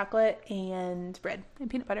hot chocolate and bread and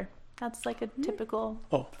peanut butter. That's like a typical,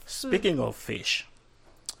 Oh, speaking of fish,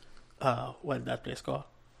 what's that place called?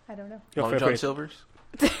 I don't know. Your Long John favorite? Silver's.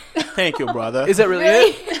 Thank you, brother. Is that really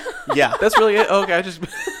it? Yeah. That's really it? Okay, I just...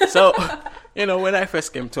 So, you know, when I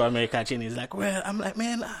first came to America, Jenny's like, well, I'm like,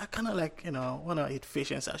 man, I kind of like, you know, want to eat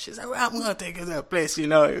fish and stuff. She's like, well, I'm going to take you to a place, you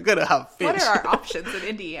know, you're going to have fish. What are our options in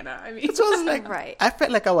Indiana? I mean, So I was like, Right. I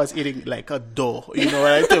felt like I was eating like a dough, you know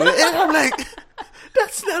what I mean? And I'm like,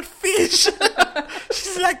 that's not fish.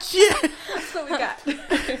 She's like, yeah. that's what we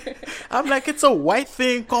got. I'm like, it's a white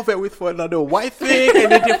thing covered with another white thing,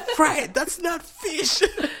 and then they fry it. That's not fish.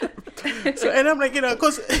 So, and I'm like, you know,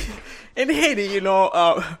 because in Haiti, you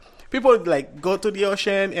know, people like go to the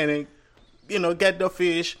ocean and then, you know, get the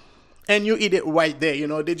fish, and you eat it right there. You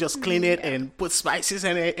know, they just clean it and put spices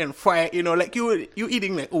in it and fry it. You know, like you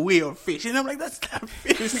eating like a real fish, and I'm like, that's not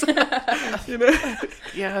fish. You know.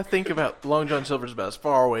 Yeah, I think about Long John Silver's about as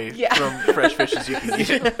far away Yeah. from fresh fish as you can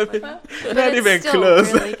get. But Not it's even still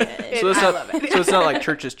close. really good. So it's I not. love it. So it's not like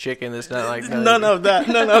Church's chicken. It's not like None of that.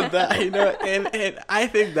 You know, and I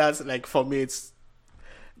think that's like for me, it's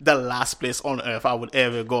the last place on earth I would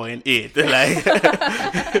ever go and eat. Like,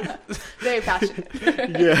 Very passionate.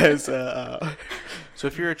 yes. So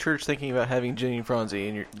if you're a church thinking about having Jenny and Franzi,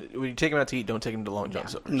 and when you take them out to eat, don't take them to Long John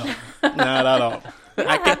Silver's. No, not at all.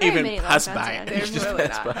 I have can't very even many pass Long Johns by around it. here. Just really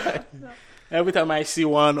pass not. by. Every time I see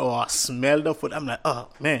one or smell the food, I'm like, oh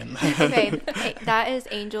man. Okay, hey, that is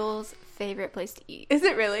Angel's favorite place to eat. Is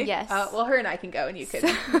it really? Yes. Well, her and I can go, and you could.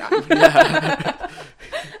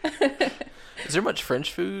 Is there much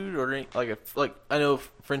French food or like I know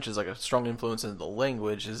French is like a strong influence in the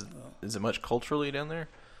language. Is it much culturally down there?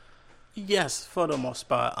 Yes, for the most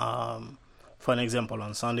part. For an example,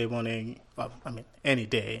 on Sunday morning, I mean, any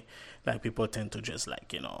day, like people tend to just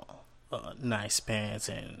like, you know, nice pants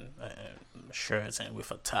and shirts and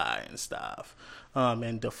with a tie and stuff.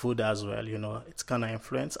 And the food as well, you know, it's kind of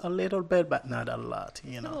influenced a little bit, but not a lot,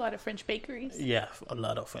 you A know. lot of French bakeries. Yeah, a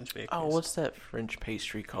lot of French bakeries. Oh, what's that French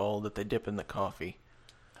pastry called that they dip in the coffee?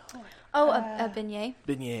 Oh, a beignet.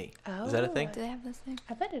 Beignet. Is that a thing? Do they have this thing?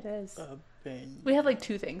 I bet it is. Ben- We have like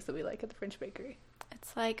two things that we like at the French bakery.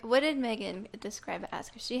 It's like, what did Megan describe it as?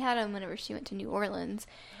 Because she had them whenever she went to New Orleans,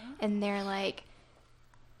 and they're like,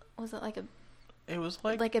 was it like It was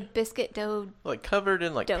like a biscuit dough? covered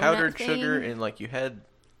in like donut powdered sugar thing? and like you had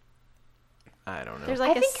I don't know. There's I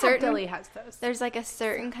like a think Count certain Deli has those. there's like a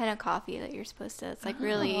certain kind of coffee that you're supposed to. It's like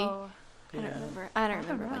really. Oh. I don't remember. I don't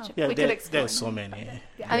remember know. much of Yeah, it. We could explore. there's so many.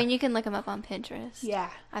 Yeah. I mean, you can look them up on Pinterest. Yeah.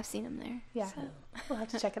 I've seen them there. Yeah. so. We'll have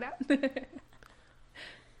to check it out.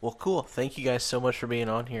 Well, cool. Thank you guys so much for being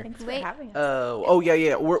on here. Thanks Wait. for having us.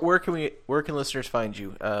 Yeah. Where can listeners find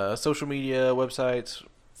you? Social media, websites.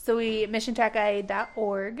 So we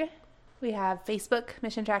missiontracki.org. We have Facebook,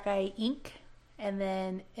 Mission Track IA Inc. And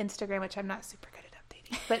then Instagram, which I'm not super good at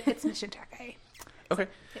updating, but it's Mission Track IA. Okay.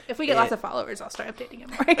 If we get lots of followers, I'll start updating it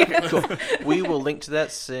more. I guess. Cool. We will link to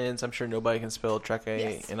that since I'm sure nobody can spell track A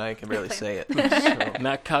Yes. and I can barely say it. So.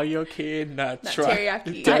 Not karaoke, not Not try.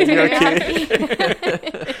 teriyaki.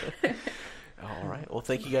 All right. Well,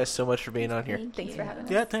 thank you guys so much for being on here. Thank Thanks you. for having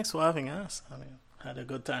us. Yeah, thanks for having us. I mean, Had a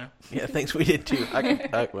good time. Yeah, thanks. We did too. I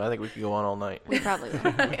think we could go on all night. We probably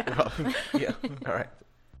will. Yeah. All right.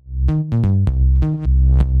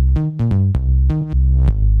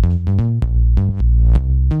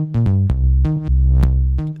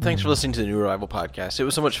 Thanks for listening to the New Arrival podcast. It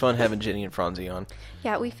was so much fun having Jenny and Franzi on.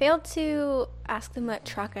 Yeah, we failed to ask them what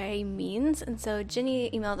Trakai means, and so Jenny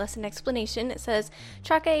emailed us an explanation. It says,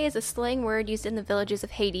 Trakai is a slang word used in the villages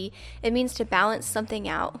of Haiti. It means to balance something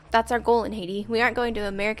out. That's our goal in Haiti. We aren't going to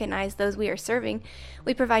Americanize those we are serving.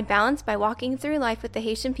 We provide balance by walking through life with the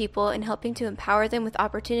Haitian people and helping to empower them with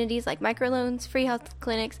opportunities like microloans, free health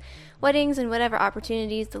clinics, weddings, and whatever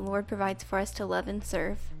opportunities the Lord provides for us to love and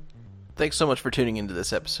serve. Thanks so much for tuning into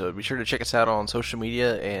this episode. Be sure to check us out on social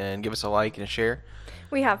media and give us a like and a share.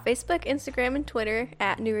 We have Facebook, Instagram, and Twitter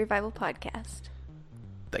at New Revival Podcast.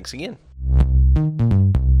 Thanks again.